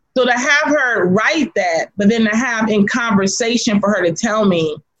 So to have her write that, but then to have in conversation for her to tell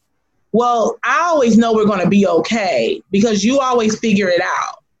me, well, I always know we're going to be okay because you always figure it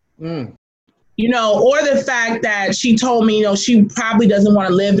out. Or the fact that she told me, she probably doesn't want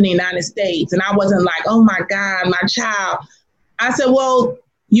to live in the United States. And I wasn't like, oh my God, my child. I said, well,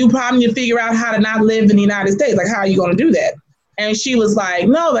 you probably need to figure out how to not live in the United States. Like, how are you going to do that? And she was like,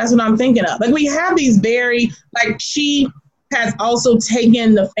 no, that's what I'm thinking of. Like, we have these she has also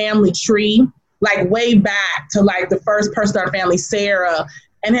taken the family tree, like way back to like the first person in our family, Sarah,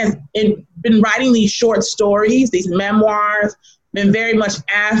 and has been writing these short stories, these memoirs, been very much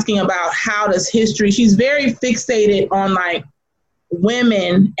asking about how does history, she's very fixated on like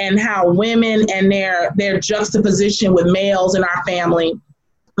women and how women and their juxtaposition with males in our family.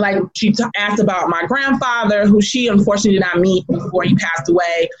 Like she asked about my grandfather, who she unfortunately did not meet before he passed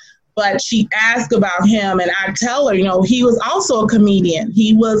away. But she asked about him, and I tell her, he was also a comedian.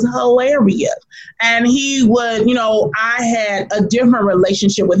 He was hilarious. And he would, I had a different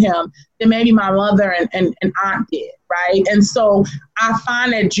relationship with him than maybe my mother and aunt did, right? And so I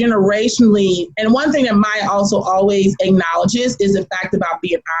find that generationally, and one thing that Maya also always acknowledges is the fact about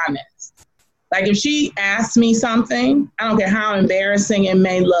being honest. Like if she asks me something, I don't care how embarrassing it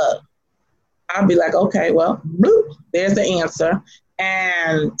may look, I'll be like, okay, well, bloop, there's the answer.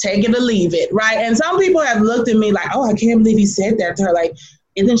 And take it or leave it, right? And some people have looked at me like, oh, I can't believe he said that to her. Like,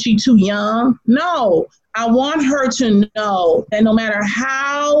 isn't she too young? No, I want her to know that no matter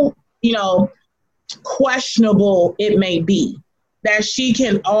how, questionable it may be, that she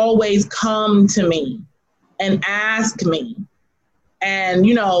can always come to me and ask me and,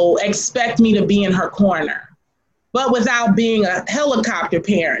 expect me to be in her corner. But without being a helicopter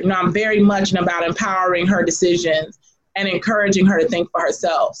parent, I'm very much about empowering her decisions and encouraging her to think for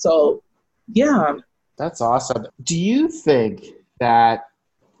herself. So, yeah. That's awesome. Do you think that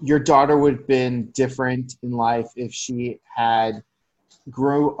your daughter would have been different in life if she had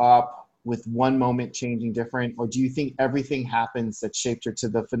grew up with one moment changing different? Or do you think everything happens that shaped her to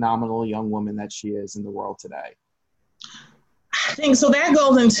the phenomenal young woman that she is in the world today? I think so. That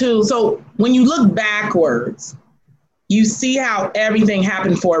goes into, so when you look backwards, you see how everything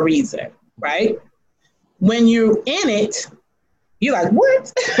happened for a reason, right? When you're in it, you're like,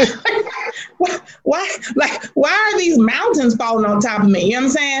 what? Why are these mountains falling on top of me? You know what I'm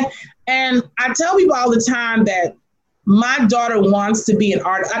saying? And I tell people all the time that my daughter wants to be an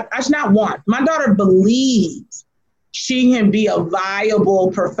artist. I should not want. My daughter believes she can be a viable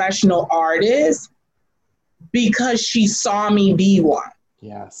professional artist because she saw me be one.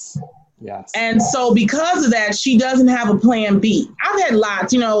 Yes. Yes. And so because of that, she doesn't have a plan B. I've had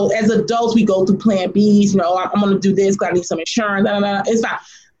lots, as adults, we go through plan Bs, I'm going to do this because I need some insurance. It's not,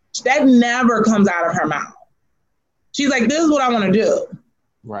 that never comes out of her mouth. She's like, this is what I want to do.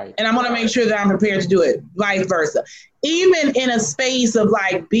 Right. And I'm going to make sure that I'm prepared to do it, vice versa. Even in a space of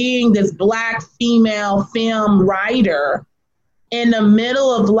like being this Black female film writer in the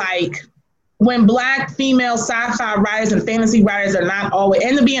middle of like, when Black female sci-fi writers and fantasy writers are not always,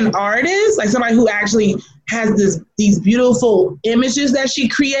 and to be an artist, like somebody who actually has these beautiful images that she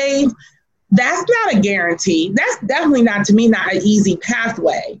creates, that's not a guarantee. That's definitely not, to me, not an easy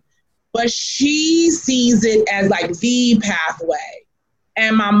pathway. But she sees it as like the pathway.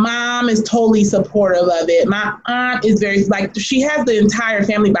 And my mom is totally supportive of it. My aunt is very, like, she has the entire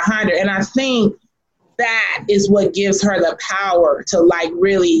family behind her. And I think that is what gives her the power to like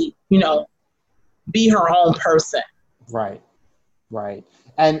really, be her own person. Right. Right.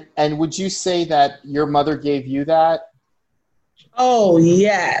 And would you say that your mother gave you that? Oh,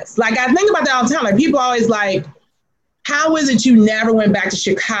 yes. Like, I think about that all the time. Like, people always like, how is it you never went back to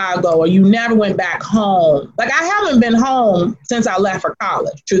Chicago or you never went back home? Like, I haven't been home since I left for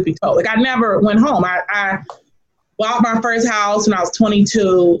college, truth be told. Like, I never went home. I bought my first house when I was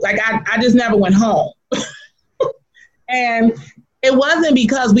 22. Like, I just never went home. And it wasn't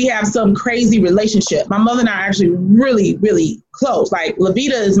because we have some crazy relationship. My mother and I are actually really, really close. Like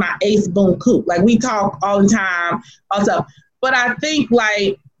Levita is my ace boom coop. Like we talk all the time, all stuff. But I think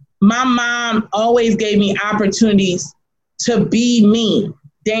like my mom always gave me opportunities to be me.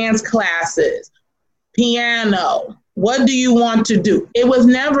 Dance classes, piano. What do you want to do? It was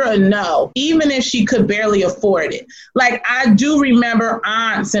never a no, even if she could barely afford it. Like I do remember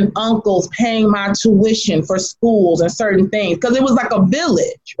aunts and uncles paying my tuition for schools and certain things because it was like a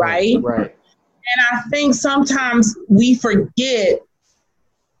village, right? Right. And I think sometimes we forget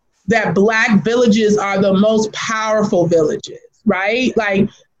that Black villages are the most powerful villages, right? Like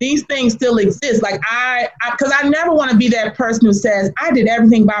these things still exist. Like because I never want to be that person who says, I did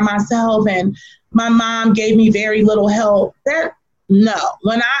everything by myself and my mom gave me very little help. No.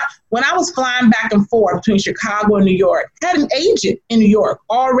 When I was flying back and forth between Chicago and New York, I had an agent in New York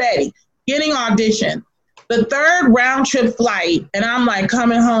already getting audition. The third round trip flight, and I'm like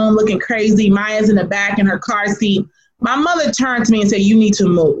coming home looking crazy. Maya's in the back in her car seat. My mother turned to me and said, you need to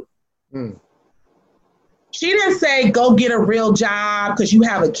move. She didn't say, go get a real job because you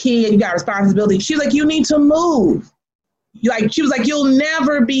have a kid, you got responsibility. She's like, you need to move. She was like, you'll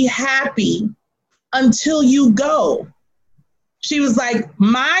never be happy until you go. She was like,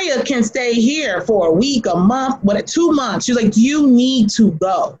 Maya can stay here for a week, a month, 2 months. She's like, you need to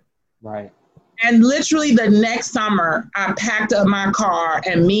go. Right. And literally the next summer, I packed up my car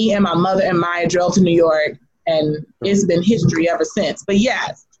and me and my mother and Maya drove to New York, and it's been history ever since. But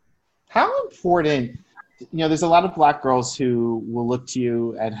yes. How important, there's a lot of Black girls who will look to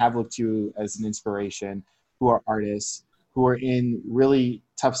you and have looked to you as an inspiration, who are artists, who are in really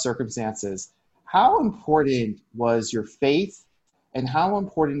tough circumstances. How important was your faith and how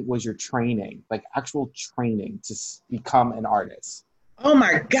important was your training, like actual training to become an artist? Oh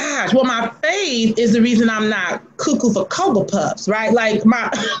my gosh. Well, my faith is the reason I'm not cuckoo for Cocoa Puffs, right? Like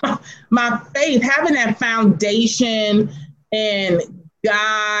my faith, having that foundation in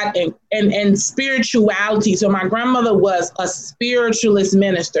God and spirituality. So my grandmother was a spiritualist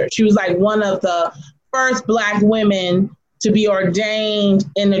minister. She was like one of the first Black women to be ordained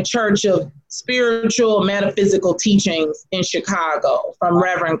in the Church of Spiritual Metaphysical Teachings in Chicago from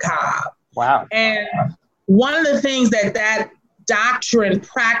Reverend Cobb. Wow. And one of the things that doctrine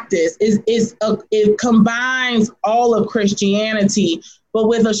practice it combines all of Christianity, but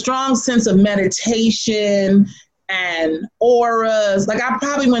with a strong sense of meditation and auras. Like I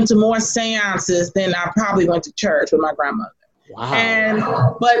probably went to more seances than I probably went to church with my grandmother.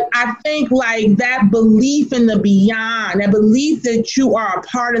 Wow. But I think like that belief in the beyond, that belief that you are a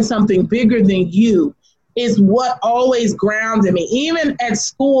part of something bigger than you is what always grounded me. Even at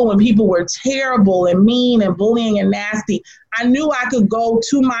school when people were terrible and mean and bullying and nasty, I knew I could go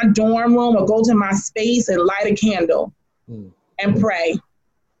to my dorm room or go to my space and light a candle and pray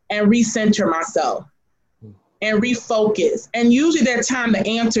and recenter myself and refocus. And usually that time the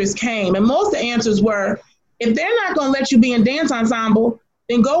answers came. And most of the answers were, if they're not going to let you be in dance ensemble,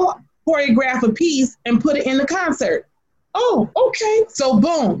 then go choreograph a piece and put it in the concert. Oh, okay. So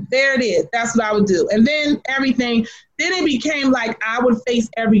boom, there it is. That's what I would do. And then it became like I would face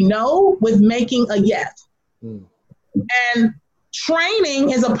every no with making a yes. And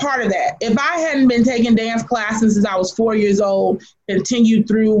training is a part of that. If I hadn't been taking dance classes since I was 4 years old, continued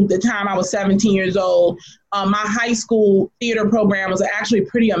through the time I was 17 years old, my high school theater program was actually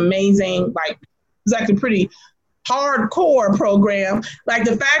pretty amazing. Like, it was actually pretty hardcore program. Like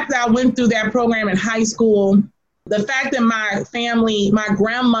the fact that I went through that program in high school, the fact that my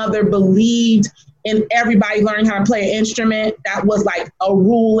grandmother believed in everybody learning how to play an instrument, that was like a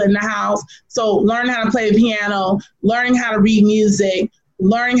rule in the house. So learning how to play the piano, learning how to read music,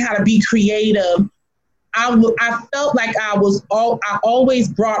 learning how to be creative. I felt like I always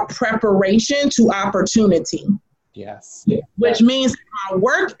brought preparation to opportunity. Yes. Which means my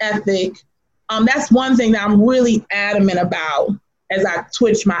work ethic, that's one thing that I'm really adamant about as I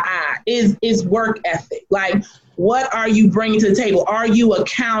twitch my eye is work ethic. Like, what are you bringing to the table? Are you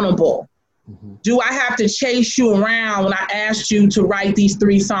accountable? Do I have to chase you around when I asked you to write these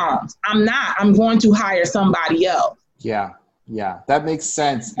 3 songs? I'm not. I'm going to hire somebody else. Yeah, that makes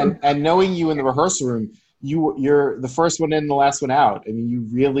sense. And knowing you in the rehearsal room, you're the first one in and the last one out. I mean, you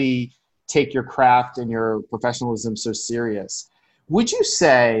really take your craft and your professionalism so serious. Would you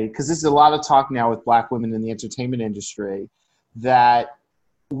say, because there's a lot of talk now with Black women in the entertainment industry, that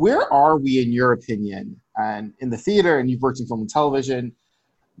where are we, in your opinion, and in the theater, and you've worked in film and television,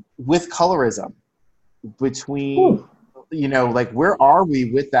 with colorism between, like, where are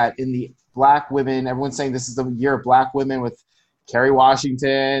we with that in the Black women? Everyone's saying this is the year of Black women with Kerry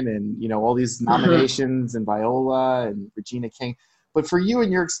Washington and, all these nominations and Viola and Regina King. But for you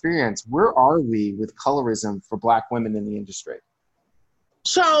and your experience, where are we with colorism for Black women in the industry?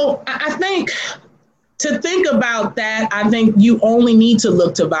 So I think to think about that, I think you only need to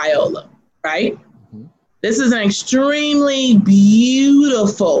look to Viola, right? Mm-hmm. This is an extremely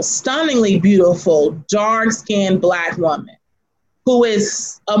beautiful, stunningly beautiful, dark-skinned Black woman who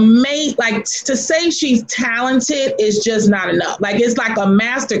is amazing. Like, to say she's talented is just not enough. Like, it's like a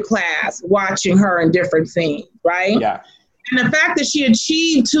masterclass watching her in different scenes, right? Yeah. And the fact that she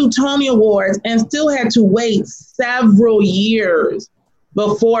achieved 2 Tony Awards and still had to wait several years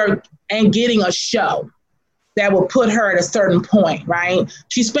before and getting a show that will put her at a certain point, right?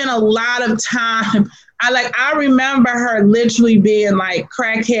 She spent a lot of time. I remember her literally being like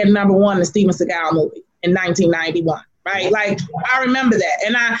crackhead number 1 in the Steven Seagal movie in 1991, right? Like, I remember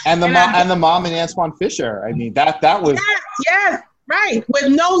that. And the mom in Antoine Fisher. I mean, that was yes, right, with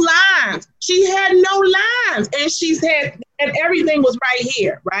no lines. She had no lines, and everything was right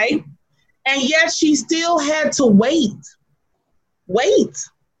here, right? And yet she still had to wait.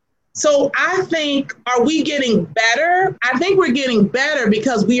 So I think, are we getting better? I think we're getting better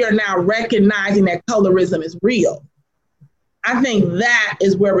because we are now recognizing that colorism is real. I think that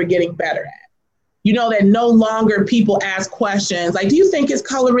is where we're getting better at. That no longer people ask questions like, do you think it's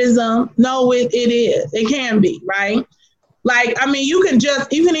colorism? No, it is. It can be, right? Like, I mean, you can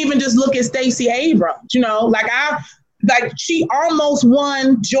even just look at Stacey Abrams, she almost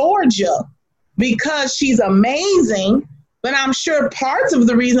won Georgia because she's amazing. But I'm sure parts of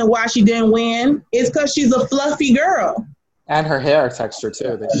the reason why she didn't win is because she's a fluffy girl. And her hair texture,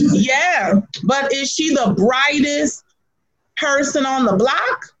 too. Yeah. But is she the brightest person on the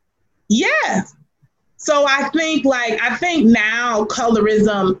block? Yes. So I think now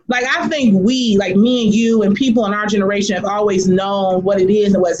colorism, I think we, like me and you and people in our generation, have always known what it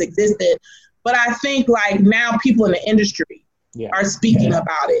is and what's existed. But I think now people in the industry are speaking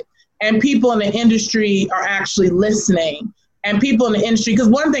about it. And people in the industry are actually listening. And people in the industry, because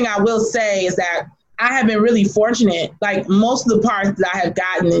one thing I will say is that I have been really fortunate. Like, most of the parts that I have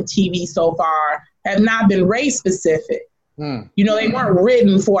gotten in TV so far have not been race specific. They weren't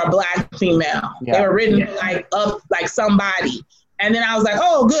written for a Black female. Yeah. They were written like somebody. And then I was like,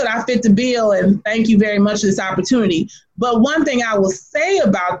 oh, good, I fit the bill. And thank you very much for this opportunity. But one thing I will say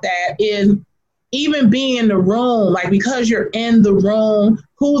about that is, even being in the room, because you're in the room,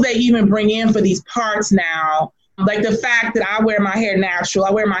 who they even bring in for these parts now, like the fact that I wear my hair natural,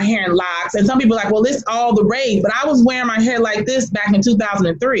 I wear my hair in locks, and some people are like, well, it's all the rage, but I was wearing my hair like this back in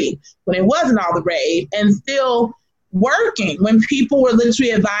 2003 when it wasn't all the rage, and still working when people were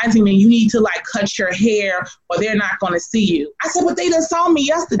literally advising me, you need to cut your hair or they're not going to see you. I said, but they just saw me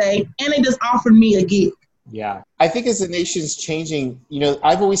yesterday and they just offered me a gig. Yeah. I think as the nation's changing,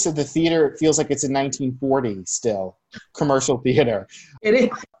 I've always said the theater feels like it's in 1940 still, commercial theater. It is.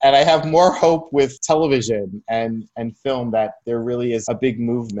 And I have more hope with television and film that there really is a big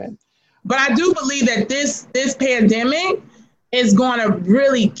movement. But I do believe that this pandemic is going to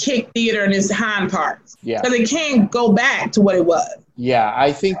really kick theater in its hind parts. Yeah. Because it can't go back to what it was. Yeah.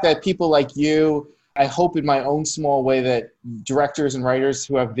 I think that people like you, I hope in my own small way that directors and writers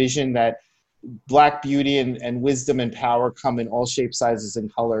who have vision that Black beauty and wisdom and power come in all shapes, sizes,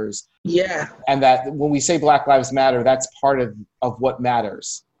 and colors. Yeah. And that when we say Black Lives Matter, that's part of what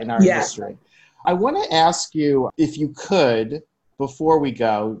matters in our industry. I want to ask you, if you could, before we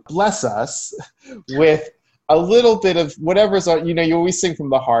go, bless us with a little bit of whatever's on, you always sing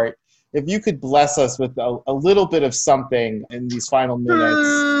from the heart. If you could bless us with a little bit of something in these final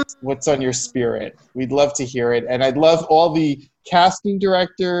minutes, what's on your spirit? We'd love to hear it. And I'd love all the casting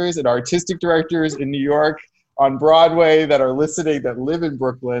directors and artistic directors in New York, on Broadway, that are listening, that live in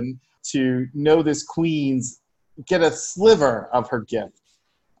Brooklyn, to know this queen's, get a sliver of her gift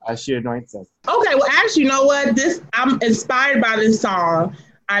as she anoints us. Okay, well, actually, you know what? I'm inspired by this song.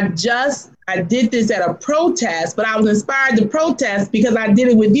 I did this at a protest, but I was inspired to protest because I did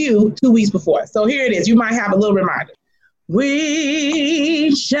it with you 2 weeks before. So here it is. You might have a little reminder.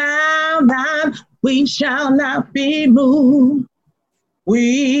 We shall not be moved.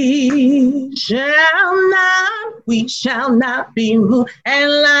 We shall not be moved.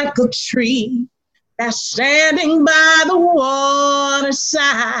 And like a tree that's standing by the waterside,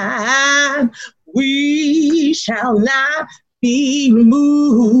 we shall not be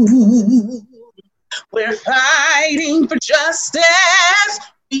moved. We're fighting for justice.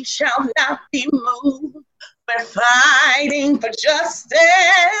 We shall not be moved. We're fighting for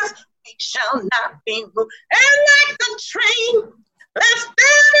justice. We shall not be moved. And like the tree that's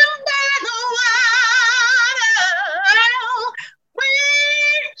standing by the water,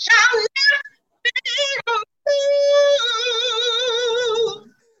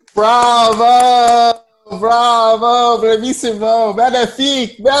 Bravo! Bravo! Bravissimo!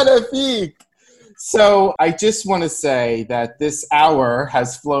 Magnifique! Magnifique! So I just want to say that this hour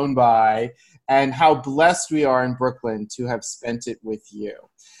has flown by and how blessed we are in Brooklyn to have spent it with you.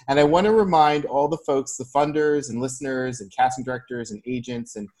 And I want to remind all the folks, the funders and listeners and casting directors and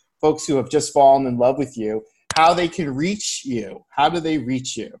agents and folks who have just fallen in love with you, how they can reach you. How do they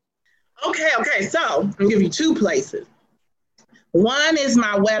reach you? Okay. So I'm going to give you two places. One is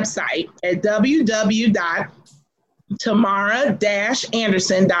my website at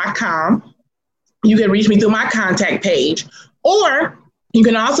www.tamara-anderson.com. You can reach me through my contact page, or you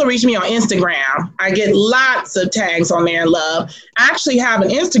can also reach me on Instagram. I get lots of tags on there and love. I actually have an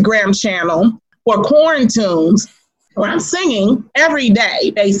Instagram channel for quarantunes where I'm singing every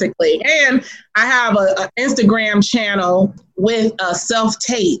day, basically. And I have an Instagram channel with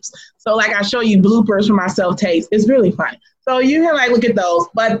self-tapes. So like I show you bloopers from my self-tapes. It's really fun. So you can like look at those.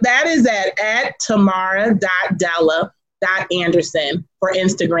 But that is at tamara.della.anderson for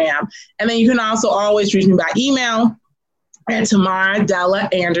Instagram. And then you can also always reach me by email at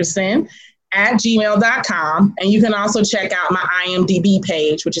tamara.della.anderson@gmail.com. And you can also check out my IMDb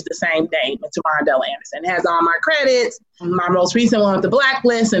page, which is the same name, Tamara Della Anderson. It has all my credits, my most recent one with the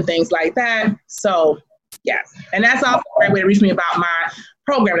Blacklist and things like that. So, yeah. And that's also a great way to reach me about my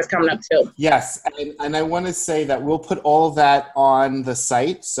program that's coming up too. Yes. And I want to say that we'll put all of that on the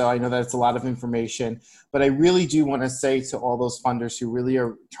site. So I know that it's a lot of information, but I really do want to say to all those funders who really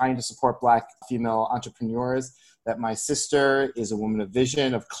are trying to support Black female entrepreneurs that my sister is a woman of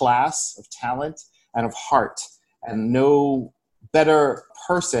vision, of class, of talent, and of heart. And no better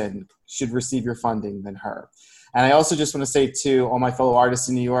person should receive your funding than her. And I also just want to say to all my fellow artists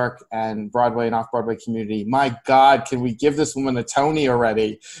in New York and Broadway and off-Broadway community, my God, can we give this woman a Tony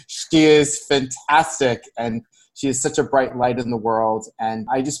already? She is fantastic, and she is such a bright light in the world. And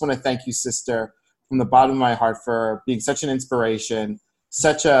I just want to thank you, sister, from the bottom of my heart for being such an inspiration,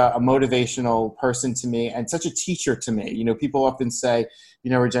 such a motivational person to me, and such a teacher to me. You know, people often say,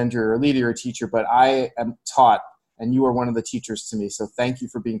 you know, Regenda, you're a leader, you're a teacher, but I am taught, and you are one of the teachers to me. So thank you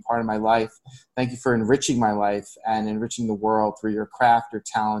for being part of my life. Thank you for enriching my life and enriching the world through your craft, your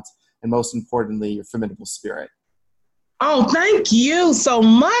talent, and most importantly, your formidable spirit. Oh, thank you so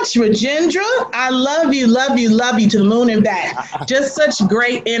much, Regenda. I love you to the moon and back. Just such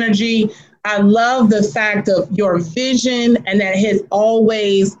great energy. I love the fact of your vision and that it has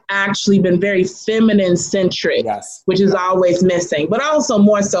always actually been very feminine centric, yes, which is always missing, but also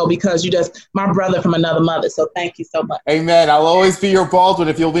more so because you're just my brother from another mother. So thank you so much. Amen. I'll always be your Baldwin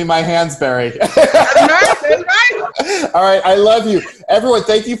if you'll be my Hansberry. That's right. All right. I love you. Everyone,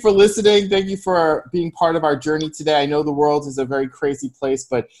 thank you for listening. Thank you for being part of our journey today. I know the world is a very crazy place,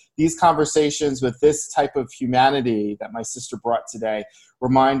 but these conversations with this type of humanity that my sister brought today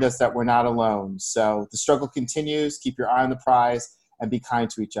remind us that we're not alone. So the struggle continues. Keep your eye on the prize and be kind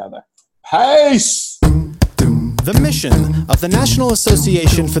to each other. Peace! The mission of the National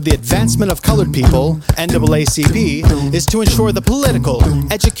Association for the Advancement of Colored People, NAACP, is to ensure the political,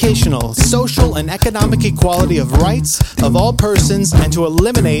 educational, social, and economic equality of rights of all persons and to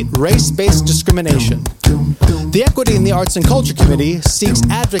eliminate race-based discrimination. The Equity in the Arts and Culture Committee seeks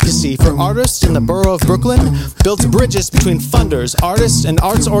advocacy for artists in the borough of Brooklyn, builds bridges between funders, artists, and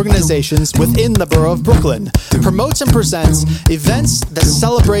arts organizations within the borough of Brooklyn, promotes and presents events that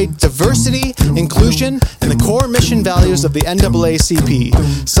celebrate diversity, inclusion, and the core mission values of the NAACP,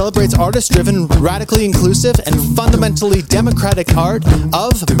 celebrates artist-driven, radically inclusive, and fundamentally democratic art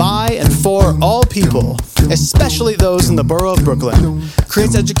of, by, and for all people, especially those in the borough of Brooklyn,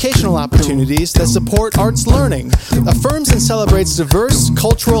 creates educational opportunities that support arts learning, affirms and celebrates diverse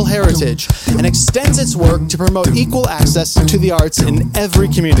cultural heritage, and extends its work to promote equal access to the arts in every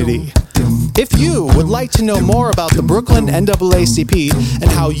community. If you would like to know more about the Brooklyn NAACP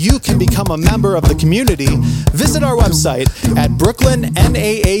and how you can become a member of the community, visit our website at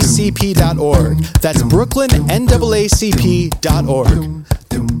brooklynnAACP.org. That's brooklynnAACP.org.